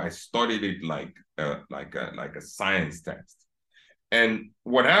it through. I studied it like a science text. And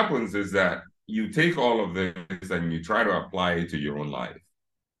what happens is that you take all of this and you try to apply it to your own life.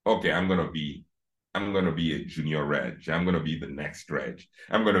 Okay, I'm gonna be a junior Reg. I'm gonna be the next Reg.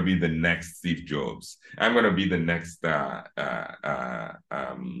 I'm gonna be the next Steve Jobs. I'm gonna be the next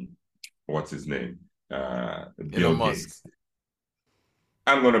what's his name? Elon Bill Musk. Gates.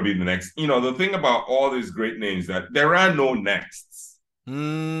 I'm gonna be the next. The thing about all these great names that there are no nexts.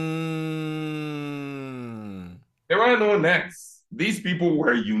 Mm. There are no nexts. These people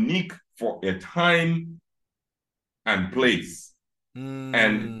were unique for a time and place.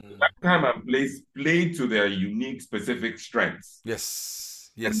 And Mm. that time and place played to their unique specific strengths.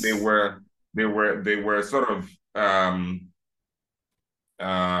 Yes. And they Yes. were sort of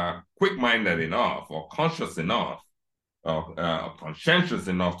quick-minded enough or conscious enough or conscientious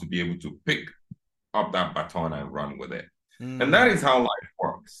enough to be able to pick up that baton and run with it. And that Mm. is how life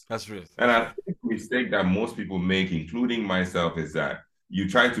works. That's real. And That's I real. think the mistake that most people make, including myself, is that you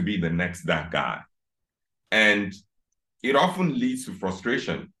try to be the next that guy. And it often leads to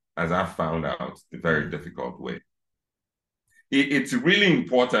frustration, as I've found out the very Mm. difficult way. It's really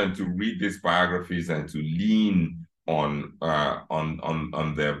important to read these biographies and to lean on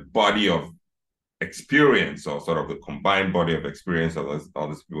their body of experience, or sort of the combined body of experience of all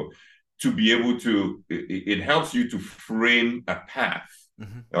these people, to be able to. It helps you to frame a path,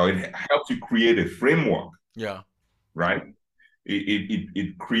 Mm-hmm. or it helps you create a framework, Yeah. right?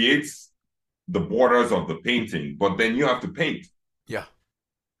 It creates the borders of the painting, but then you have to paint. Yeah.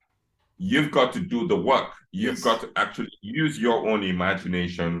 You've got to do the work. You've Yes. got to actually use your own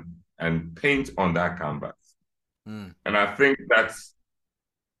imagination and paint on that canvas. Mm. And I think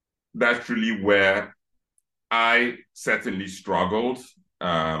that's really where I certainly struggled.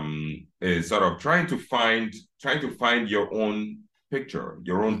 Is sort of trying to find your own picture,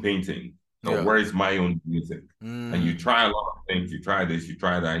 your own Mm. painting. Yeah. Where is my own music? And you Mm. try a lot of things. You try this, you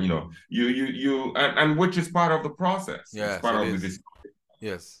try that. And which is part of the process. It's Yes, part it of the is.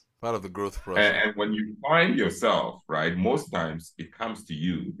 Yes, part of the growth process. and when you find yourself, right, most times it comes to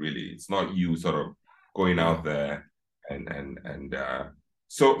you, really. It's not you sort of going Yeah. out there and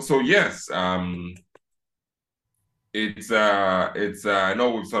so yes, it's I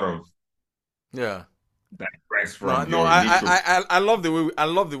know we've sort of Yeah. digressed No, from no, your initial I love the way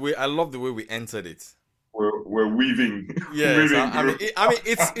I love the way we entered it. we're weaving Yes, weaving I mean,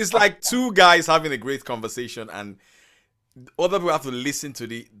 through. it's like two guys having a great conversation, and other people have to listen to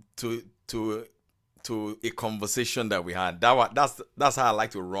the to a conversation that we had. That's how I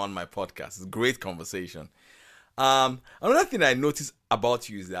like to run my podcast. It's a great conversation. Another thing I noticed about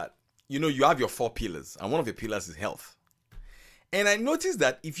you is that you have your four pillars, and one of the pillars is health. And I noticed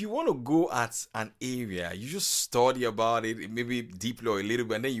that if you want to go at an area, you just study about it, maybe deeply or a little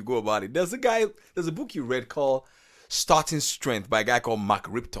bit, and then you go about it. There's a book you read called Starting Strength by a guy called Mark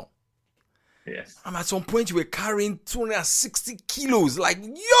Ripton. Yes. At some point you were carrying 260 kilos. Like,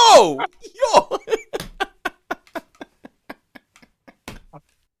 yo, yo.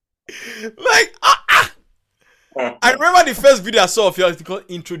 Like, I remember the first video I saw of yours called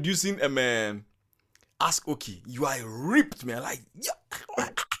introducing a man. Ask Okey, you are a ripped man. Like, yeah,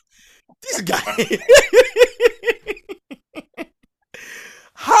 this guy.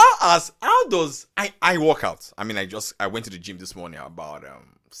 How does I work out? I mean, I went to the gym this morning about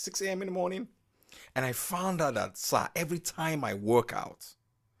 6 a.m. in the morning, and I found out that, sir, every time I work out,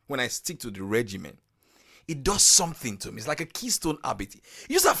 when I stick to the regimen, it does something to me. It's like a keystone habit.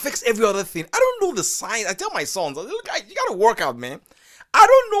 It just affects every other thing. I don't know the science. I tell my sons, look, you gotta work out, man. I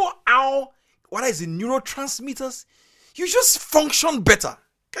don't know what is the neurotransmitters. You just function better.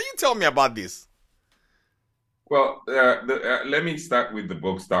 Can you tell me about this? Well, let me start with the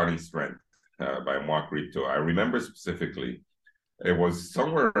book Starting Strength by Mark Rito. I remember specifically it was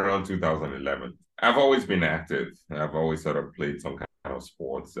somewhere around 2011. I've always been active. I've always sort of played some kind of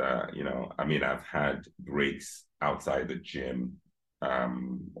sports. I mean, I've had breaks outside the gym,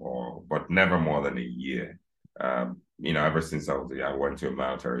 but never more than a year. Ever since I went to a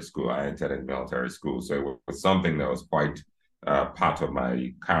military school, I entered a military school, so it was something that was quite part of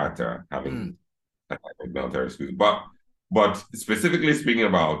my character, Mm, having military school. But specifically speaking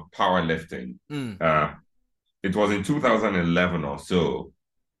about powerlifting, mm, uh, it was in 2011 or so.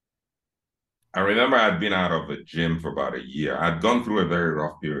 I remember I'd been out of the gym for about a year. I'd gone through a very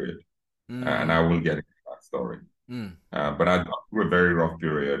rough period, and I mm, won't get into that story. mm. But I'd gone through a very rough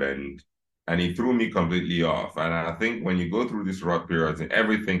period, and it threw me completely off. And I think when you go through these rough periods,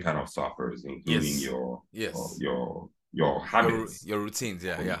 everything kind of suffers, including Yes. Yes. your habits, Your routines,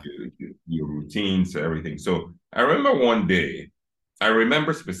 yeah, yeah. your routines, everything. So I remember one day, I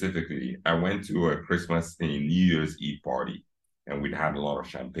remember specifically, I went to a Christmas and New Year's Eve party, and we'd had a lot of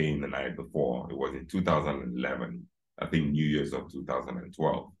champagne the night before. It was in 2011, I think New Year's of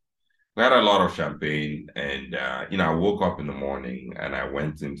 2012. We had a lot of champagne, and I woke up in the morning and I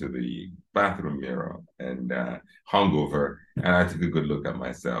went into the bathroom mirror and hungover, and I took a good look at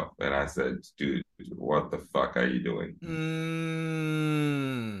myself, and I said, "Dude, what the fuck are you doing?"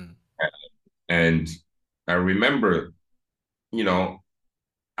 Mm. And I remember, you know,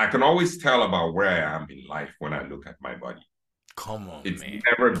 I can always tell about where I am in life when I look at my body. Come on, It's man.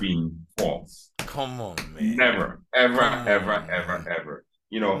 never been false. Come on, man. Never, ever, Come ever, on, ever, man. ever.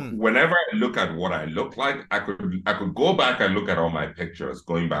 Mm. Whenever I look at what I look like, I could go back and look at all my pictures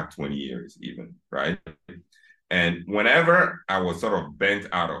going back 20 years even, right? And whenever I was sort of bent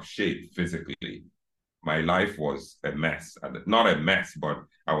out of shape physically, my life was a mess. Not a mess, but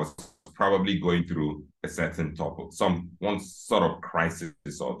I was probably going through a certain top of one sort of crisis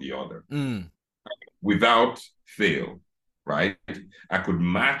or the other Mm. without fail, right? I could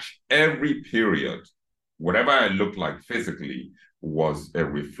match every period. Whatever I looked like physically was a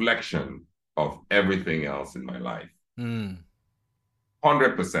reflection of everything else in my life. Mm.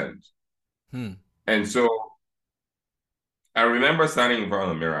 100%. Mm. And so I remember standing in front of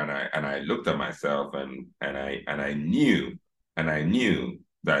the mirror and I looked at myself and I knew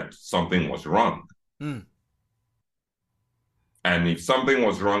that something was wrong. Mm. And if something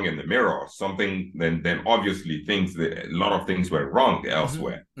was wrong in the mirror, something then obviously a lot of things were wrong Mm-hmm.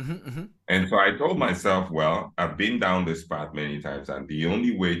 elsewhere. Mm-hmm. Mm-hmm. And so I told myself, well, I've been down this path many times, and the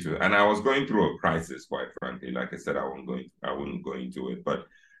only way and I was going through a crisis, quite frankly. Like I said, I wouldn't go into it, but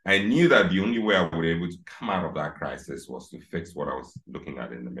I knew that the only way I would be able to come out of that crisis was to fix what I was looking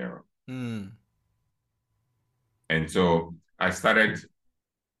at in the mirror. Mm. And so I started,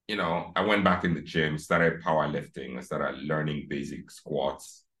 I went back in the gym, started powerlifting. I started learning basic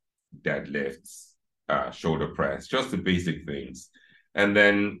squats, deadlifts, shoulder press, just the basic things. And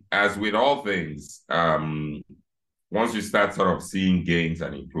then, as with all things, once you start sort of seeing gains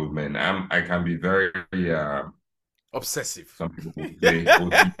and improvement, I can be very, Obsessive. some people would say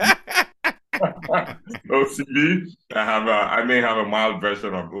OCD. OCD. I may have a mild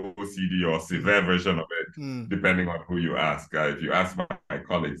version of OCD or severe version of it, Mm. depending on who you ask. If you ask my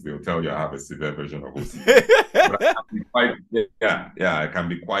colleagues, they'll tell you I have a severe version of OCD. But I can be quite, yeah, I can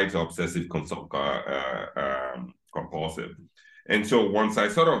be quite obsessive, compulsive. And so once I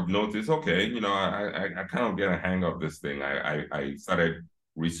sort of noticed, okay, I kind of get a hang of this thing. I started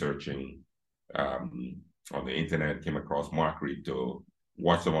researching um, on the internet, came across Mark Rito,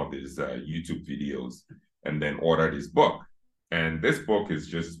 watched some of his YouTube videos, and then ordered his book. And this book is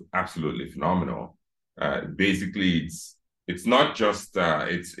just absolutely phenomenal. Basically, it's not just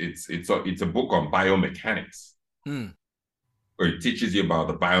it's a book on biomechanics. Mm. Where it teaches you about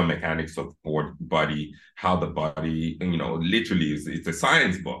the biomechanics of the body, how the body, literally it's a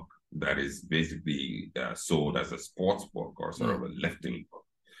science book that is basically sold as a sports book or sort of a lifting book.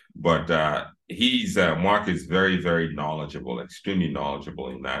 But Mark is very, very knowledgeable, extremely knowledgeable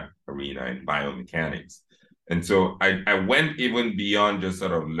in that arena in biomechanics. And so I went even beyond just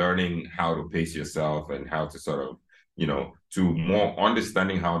sort of learning how to pace yourself and how to sort of, to more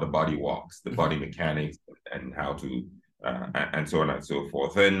understanding how the body walks, the body mechanics, and how to, and so on and so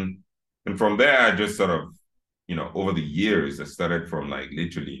forth. And from there, I just sort of, over the years, I started from like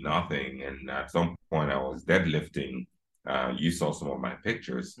literally nothing. And at some point, I was deadlifting. You saw some of my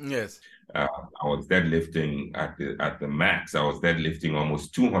pictures. Yes. I was deadlifting at the max. I was deadlifting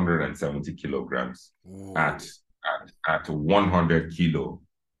almost 270 kilograms at, at 100 kilo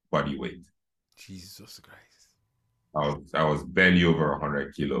body weight. Jesus Christ. I was barely over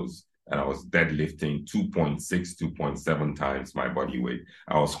 100 kilos, and I was deadlifting 2.6, 2.7 times my body weight.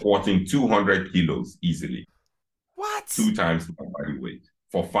 I was squatting 200 kilos easily, What? 2 times my body weight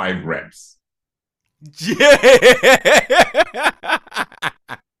for 5 reps. Yeah.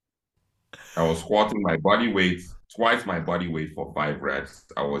 I was squatting my body weight, twice my body weight for 5 reps.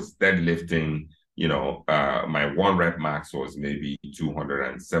 I was deadlifting, my 1 rep max was maybe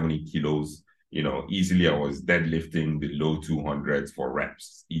 270 kilos. Easily I was deadlifting the low 200s for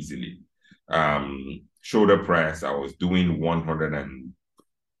reps easily. Shoulder press, I was doing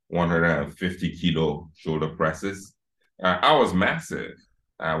 150 kilo shoulder presses. I was massive.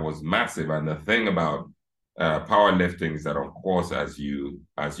 I was massive. And the thing about powerlifting is that, of course, as you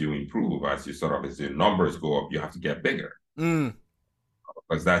improve, as your numbers go up, you have to get bigger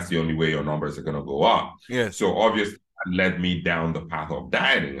because that's the only way your numbers are going to go up. Yes. So obviously, that led me down the path of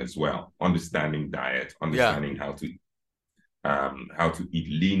dieting as well, understanding diet, understanding how to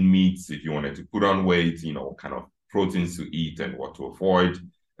eat lean meats if you wanted to put on weight, what kind of proteins to eat and what to avoid,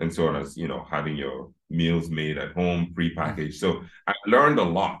 and so on, as having your meals made at home, prepackaged. So I learned a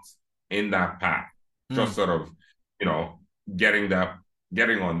lot in that path, just sort of, getting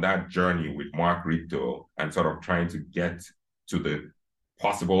on that journey with Mark Rito and sort of trying to get to the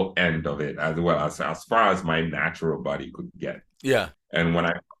possible end of it as well as far as my natural body could get. Yeah. And when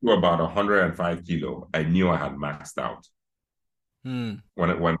I got to about 105 kilo, I knew I had maxed out. When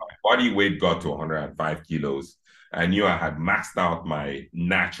my body weight got to 105 kilos, I knew I had maxed out my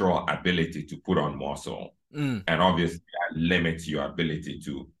natural ability to put on muscle. And obviously, that limits your ability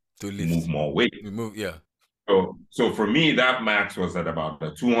to lift. Move more weight. Yeah. So for me, that max was at about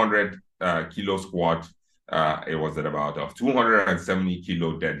a 200 kilo squat. It was at about a 270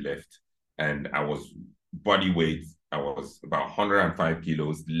 kilo deadlift. And I was body weight, I was about 105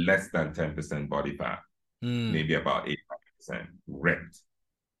 kilos, less than 10% body fat, maybe about 8% ripped.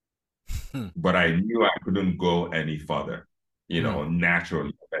 But I knew I couldn't go any further.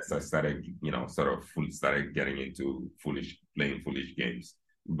 Naturally, as I started, started getting into playing foolish games.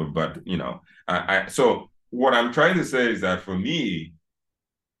 But so what I'm trying to say is that for me,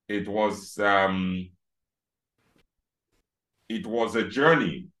 it was a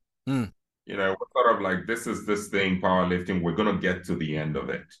journey. It was sort of like, this is this thing, powerlifting. We're gonna get to the end of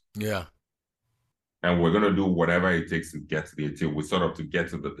it. Yeah. And we're gonna do whatever it takes to get to the we sort of to get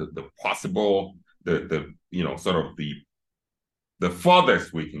to the possible, the sort of the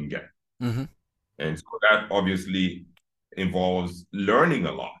farthest we can get. And so that obviously involves learning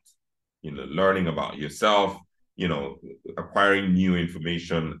a lot, learning about yourself, you know, acquiring new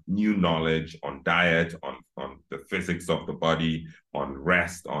information, new knowledge on diet, on the physics of the body, on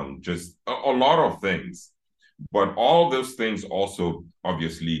rest, on just a lot of things. But all those things also,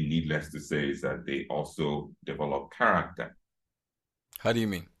 obviously, needless to say, is that they also develop character. How do you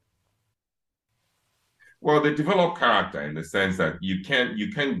mean? Well, they develop character in the sense that you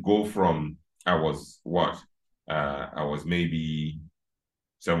can't go from I was what I was maybe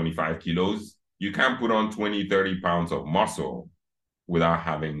 75 kilos. You can't put on 20, 30 pounds of muscle without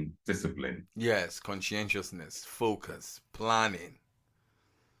having discipline, Yes, conscientiousness, focus, planning.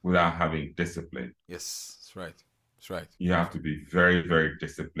 without having discipline. Yes, that's right. That's right. You have to be very, very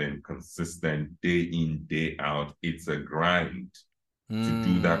disciplined, consistent, day in, day out. It's a grind to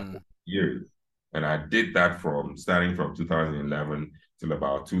do that Mm. for years. And I did that from starting from 2011 till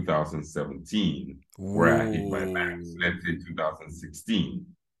about 2017, where I hit my max. Whoa. Let's say 2016,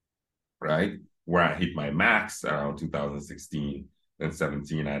 right? Where I hit my max around 2016 and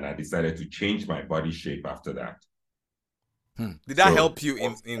 17, and I decided to change my body shape after that. Did that So, help you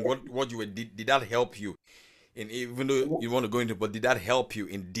in what you were did that help you in, even though you want to go into, but did that help you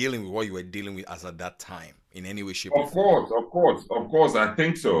in dealing with what you were dealing with as at that time in any way, shape, or of form? course, of course, of course, I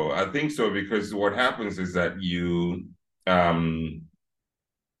think so. I think so because what happens is that um,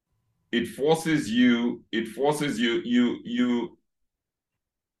 it forces you, I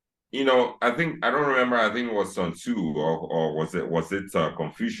think, I don't remember, I think it was Sun Tzu, or was it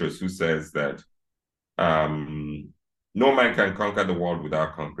Confucius, who says that um, no man can conquer the world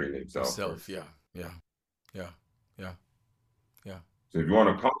without conquering himself Himself, first. yeah, yeah, yeah, yeah, yeah. So if you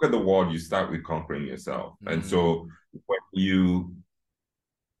want to conquer the world, you start with conquering yourself. And Mm, so when you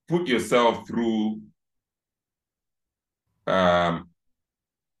put yourself through um,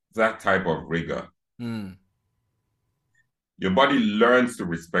 that type of rigor, mm, your body learns to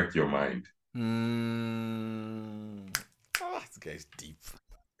respect your mind. mm. This guy's deep.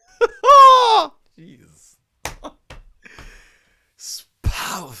 Jesus, it's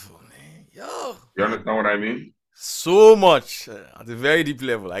powerful, man. Yo, You understand what I mean? so much at a very deep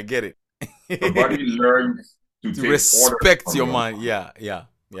level. I get Your body it. learns to To take orders respect from your your mind. Yeah, yeah,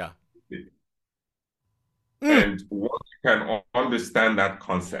 yeah. mind. Mm. And once you can understand that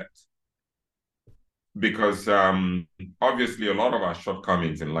concept, because obviously a lot of our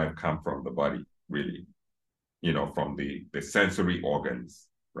shortcomings in life come from the body, really, from the sensory organs,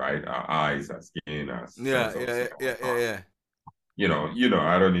 right? Our eyes, our skin, our Yeah, sense of yeah, smell. yeah, yeah,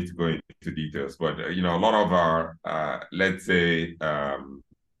 yeah. I don't need to go into details, but a lot of our let's say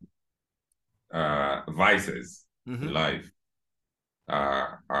vices in Mm-hmm. life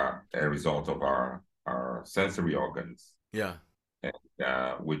are a result of our sensory organs, Yeah.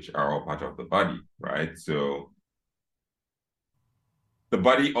 which are all part of the body, right? So the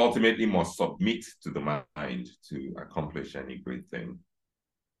body ultimately must submit to the mind to accomplish any great thing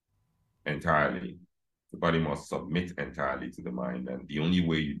entirely. The body must submit entirely to the mind. And the only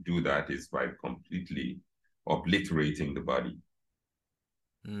way you do that is by completely obliterating the body,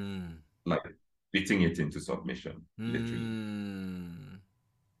 Mm. like beating it into submission, literally. Mm.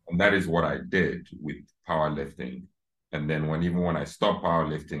 And that is what I did with powerlifting. And then even when I stopped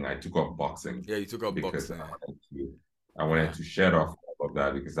powerlifting, I took up boxing Yeah, you took up because boxing. Yeah. I wanted Yeah. to shed off all of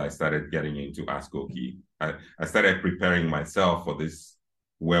that because I started getting into Ask Okey. I started preparing myself for this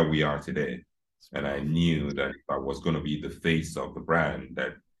where we are today. It's And I powerful. knew that if I was going to be the face of the brand,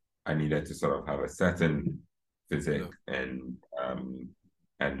 that I needed to sort of have a certain physique Look. and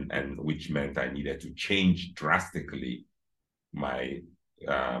which meant I needed to change drastically my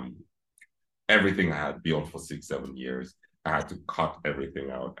um, everything I had built for 6, 7 years. I had to cut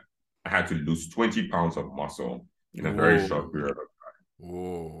everything out. I had to lose 20 pounds of muscle in a very short Whoa. period of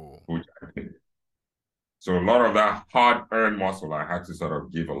Whoa. which I did. So a lot of that hard-earned muscle, I had to sort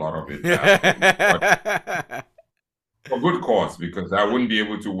of give a lot of it back, but for good cause, because I wouldn't be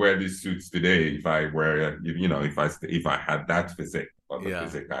able to wear these suits today if I were, if I had that physique or the Yeah.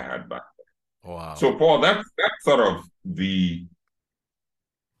 physique I had back. Wow. So Paul, that's sort of the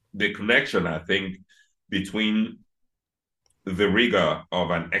connection I think between the rigor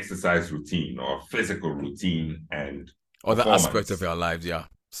of an exercise routine or physical routine and Other aspects of performance, your lives, yeah.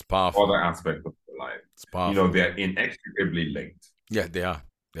 It's powerful. other aspects of the life. It's powerful. They're inextricably linked. Yeah, they are.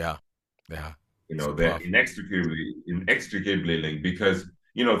 They are. They are. So They're powerful. inextricably linked because,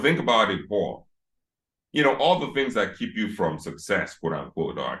 think about it, Paul. All the things that keep you from success, quote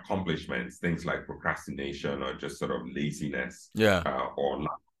unquote, or accomplishments, things like procrastination or just sort of laziness Yeah. or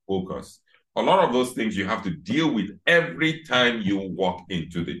lack of focus. A lot of those things you have to deal with every time you walk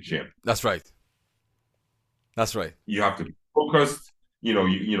into the gym. That's right. That's right. You have to be focused. You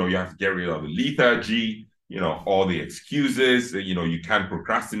have to get rid of the lethargy. all the excuses, you can't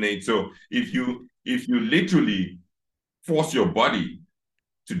procrastinate. So if you literally force your body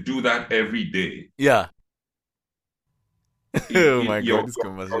to do that every day, Yeah. Oh it my your, God, this your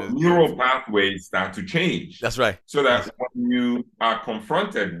conversation is great. neural pathways start to change. That's right. So That's that when you are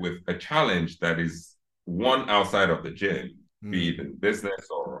confronted with a challenge that is one outside of the gym, be mm, it in business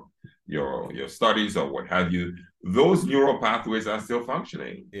or your studies or what have you, those neural pathways are still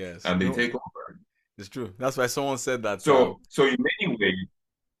functioning yes. and they No, take over. it's true. That's why someone said that. So in many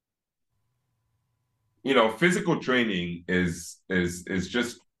ways, physical training is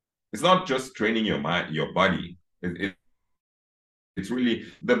just it's not just training your mind, your body. It's really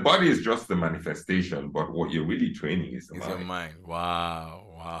the body is just the manifestation, but what you're really training is the It's your mind. mind.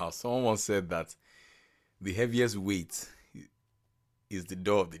 Wow. Wow. Someone once said that the heaviest weight is the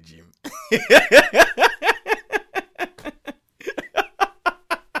door of the gym.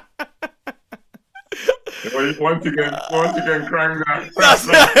 Once you can crank That's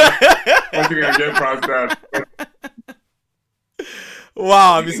that, once you can get past that,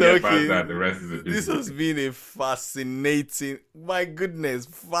 wow, you can Mr. get past Okay. that. The rest is a This has business. been a fascinating, my goodness,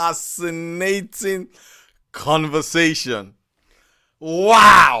 fascinating conversation.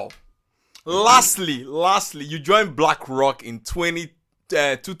 Wow. Lastly, you joined BlackRock in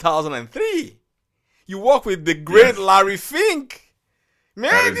 2003. You work with the great Yes, Larry Fink. Man,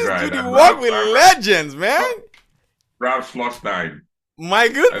 that is this right. dude, you And work with legends, man. Ralph Schlossstein. My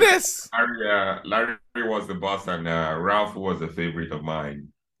And goodness. Larry was the boss, and Ralph was a favorite of mine.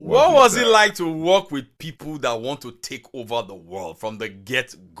 Was What his was it like to work with people that want to take over the world from the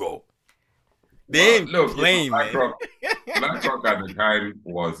get-go? They Well, ain't look, playing, man. BlackRock at the time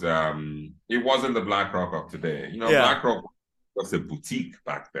was it wasn't the BlackRock of today. Yeah. BlackRock was a boutique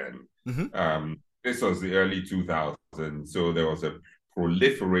back then. Mm-hmm. This was the early 2000s, so there was a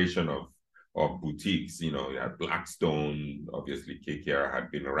proliferation of boutiques. You had Blackstone, obviously KKR had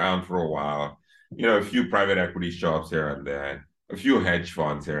been around for a while. A few private equity shops here and there, a few hedge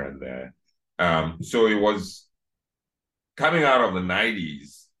funds here and there. So it was coming out of the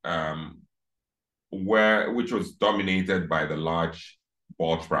 90s. Which was dominated by the large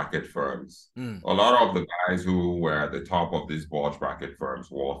bulge bracket firms. Mm. A lot of the guys who were at the top of these bulge bracket firms,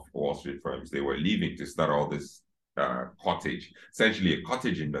 Wall Street firms, they were leaving to start all this essentially a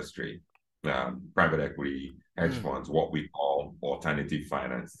cottage industry, private equity, hedge Mm. funds, what we call alternative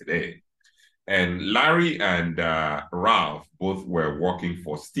finance today. And Larry and Ralph both were working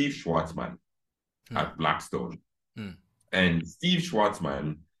for Steve Schwarzman Mm. at Blackstone. Mm. And Steve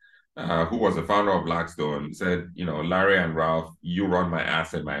Schwarzman, who was the founder of Blackstone, said, Larry and Ralph, you run my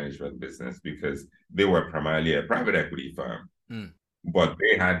asset management business, because they were primarily a private equity firm. Mm. But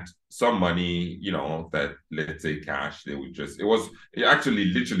they had some money, that, let's say, cash. It actually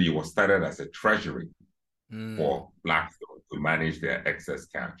literally was started as a treasury Mm. for Blackstone to manage their excess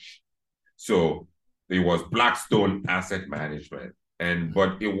cash. So it was Blackstone Asset Management.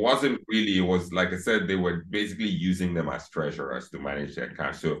 But it wasn't really, it was like I said, they were basically using them as treasurers to manage their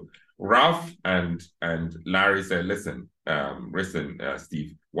cash. So Ralph and Larry said, listen,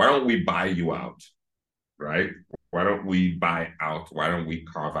 Steve, why don't we buy you out? Right? Why don't we buy out? Why don't we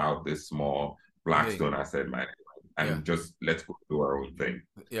carve out this small Yeah. Blackstone Asset Management Yeah. and just let's go do our own thing?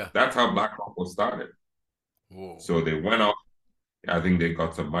 Yeah. That's how BlackRock was started. Whoa. So they went out. I think they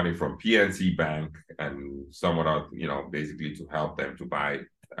got some money from PNC Bank and someone else, basically to help them to buy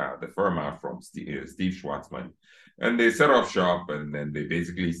the firm out from Steve Schwarzman. And they set up shop, and then they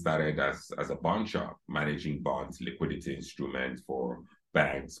basically started as a bond shop, managing bonds, liquidity instruments for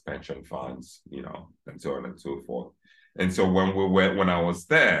banks, pension funds, and so on and so forth. And so when I was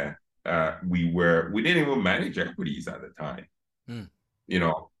there, we didn't even manage equities at the time. Mm.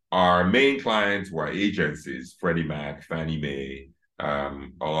 Our main clients were agencies, Freddie Mac, Fannie Mae, a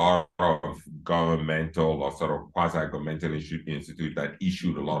lot of governmental or sort of quasi-governmental institute that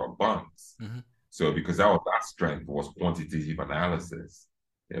issued a lot of bonds. Mm-hmm. So because our strength was quantitative analysis,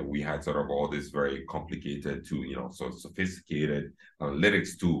 we had sort of all this very complicated sort of sophisticated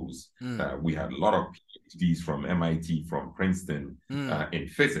analytics tools. Mm. We had a lot of PhDs from MIT, from Princeton, in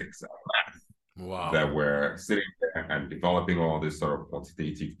physics and math, Wow. that were sitting there and developing all these sort of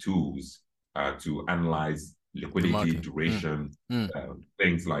quantitative tools to analyze liquidity, duration,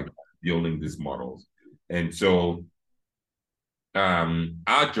 things like building these models. And so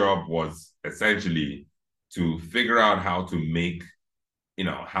our job was essentially to figure out how to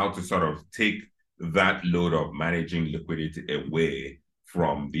sort of take that load of managing liquidity away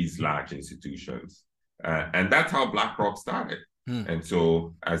from these large institutions. And that's how BlackRock started. And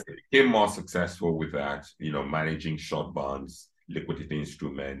so as they became more successful with that, managing short bonds, liquidity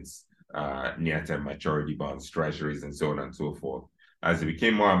instruments, near-term maturity bonds, treasuries, and so on and so forth. As it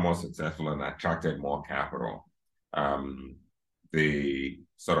became more and more successful and attracted more capital, um, they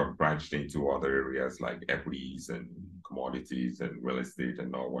sort of branched into other areas like equities and commodities and real estate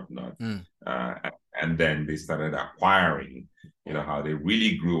and all whatnot. Mm. Uh, and then they started acquiring. How they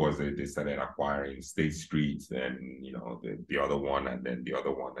really grew was they started acquiring State Street and the other one and then the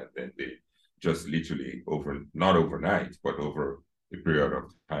other one, and then they just literally not overnight, but over a period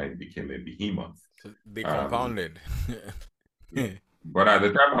of time became a behemoth. So they Um, compounded. but at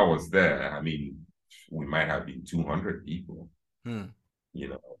the time I was there, I mean, we might have been 200 people. Hmm.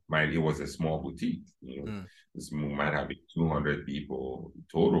 It was a small boutique. Hmm. This might have been 200 people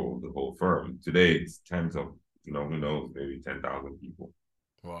total, the whole firm. Today it's tens of, who knows, maybe 10,000 people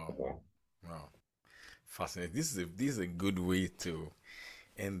Wow. or more. Wow. Fascinating. This is a good way to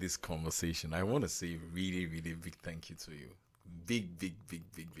end this conversation. I want to say really, really big thank you to you. Big, big, big,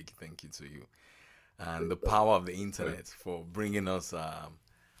 big, big thank you to you. And the power of the internet for bringing us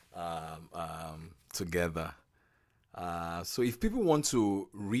together. So if people want to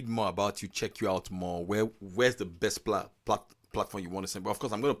read more about you, check you out more, where's the best platform you want to send? But of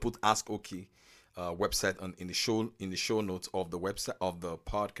course, I'm going to put Ask Okey website in the show notes of the website of the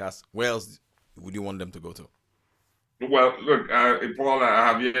podcast. Where else would you want them to go to? Well, look, Paul, I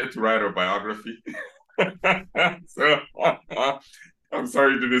have yet to write a biography. So I'm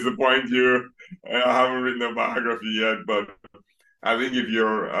sorry to disappoint you. I haven't written a biography yet, but I think if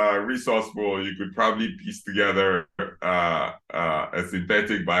you're resourceful, you could probably piece together a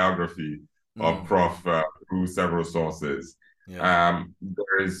synthetic biography of Prof through several sources. Yeah.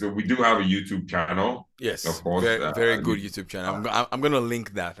 We do have a YouTube channel, Yes, of course. very very good YouTube channel. I'm gonna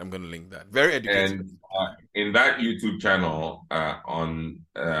link that. Very educative. And in that YouTube channel,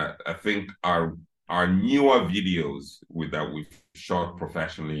 I think our newer videos that we've shot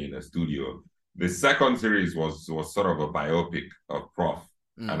professionally in a studio. The second series was sort of a biopic of Prof,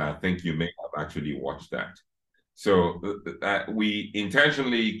 and I think you may have actually watched that. So we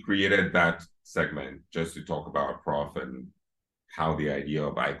intentionally created that segment just to talk about Prof and how the idea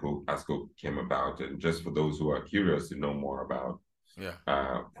of ASCO came about, and just for those who are curious to know more about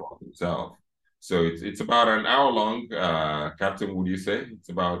Prof himself. So it's about an hour long. Captain, would you say it's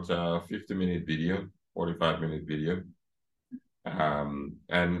about 50-minute video, 45-minute video?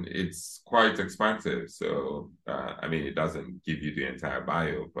 And it's quite expansive. So, I mean, it doesn't give you the entire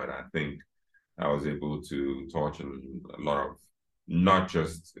bio, but I think I was able to touch on a lot of not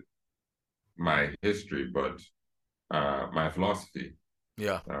just my history, but my philosophy.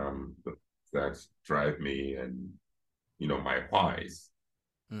 Yeah. That drive me and, my whys,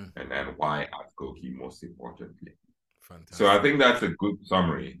 and why Ask Okey most importantly. Fantastic. So I think that's a good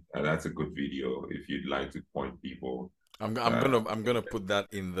summary. That's a good video if you'd like to point people. I'm gonna put that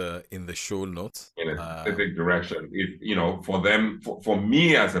in the show notes In a specific direction. If for them, for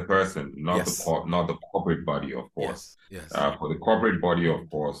me as a person, not the corporate body, of course. Yes. For the corporate body, of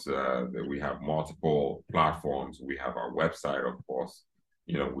course, we have multiple platforms. We have our website, of course,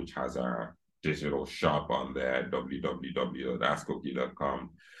 which has our digital shop on there, www.askokey.com.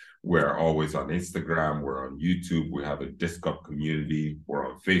 We're always on Instagram. We're on YouTube. We have a Discord community. We're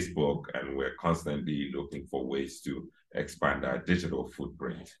on Facebook, and we're constantly looking for ways to expand our digital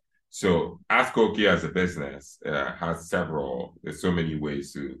footprint. So Ask Okey as a business has there's so many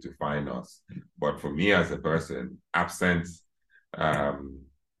ways to find us. But for me as a person, absent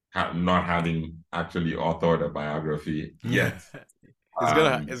not having actually authored a biography yet.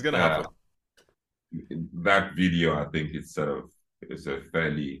 It's gonna happen. That video, I think it's a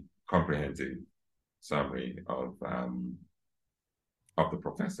fairly comprehensive summary of the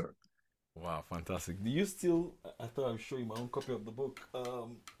professor. Wow, fantastic. Do you still? I thought I'd show you my own copy of the book.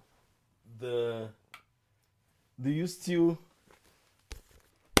 Do you still?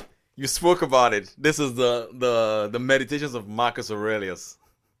 You spoke about it. This is the Meditations of Marcus Aurelius.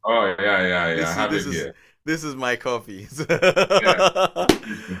 Oh yeah. This is my copy.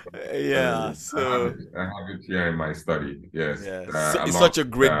 Yeah. So I have it here in my study. Yes. It's such a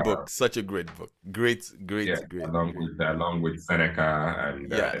great book. Such a great book. Great. Along with Seneca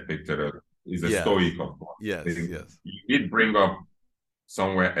and Epictetus. He's a Stoic, of course. Yes. You did bring up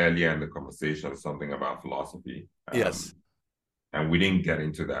somewhere earlier in the conversation something about philosophy. Yes. And we didn't get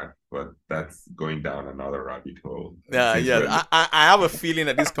into that, but that's going down another rabbit hole. I have a feeling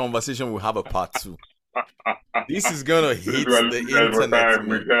that this conversation will have a part 2. This is gonna hit the internet.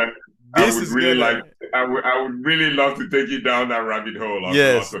 I would really love to take you down that rabbit hole of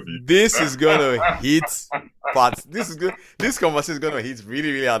philosophy. This is gonna hit parts. This conversation is gonna hit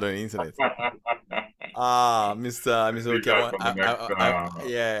really, really hard on the internet. Mr.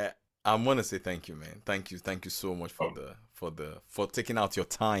 Okey, I want to say thank you, man. Thank you so much Oh, for taking out your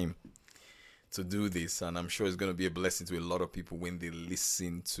time to do this, and I'm sure it's going to be a blessing to a lot of people when they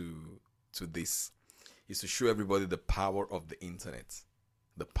listen to this. Is to show everybody the power of the internet,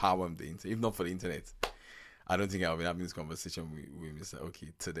 the power of the internet. If not for the internet, I don't think I'll be having this conversation with Mr.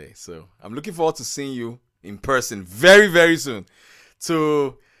 Okey today. So I'm looking forward to seeing you in person very, very soon.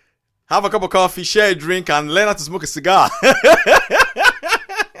 To have a cup of coffee, share a drink, and learn how to smoke a cigar.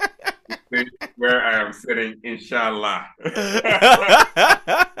 where I am sitting, inshallah.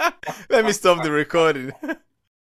 Let me stop the recording.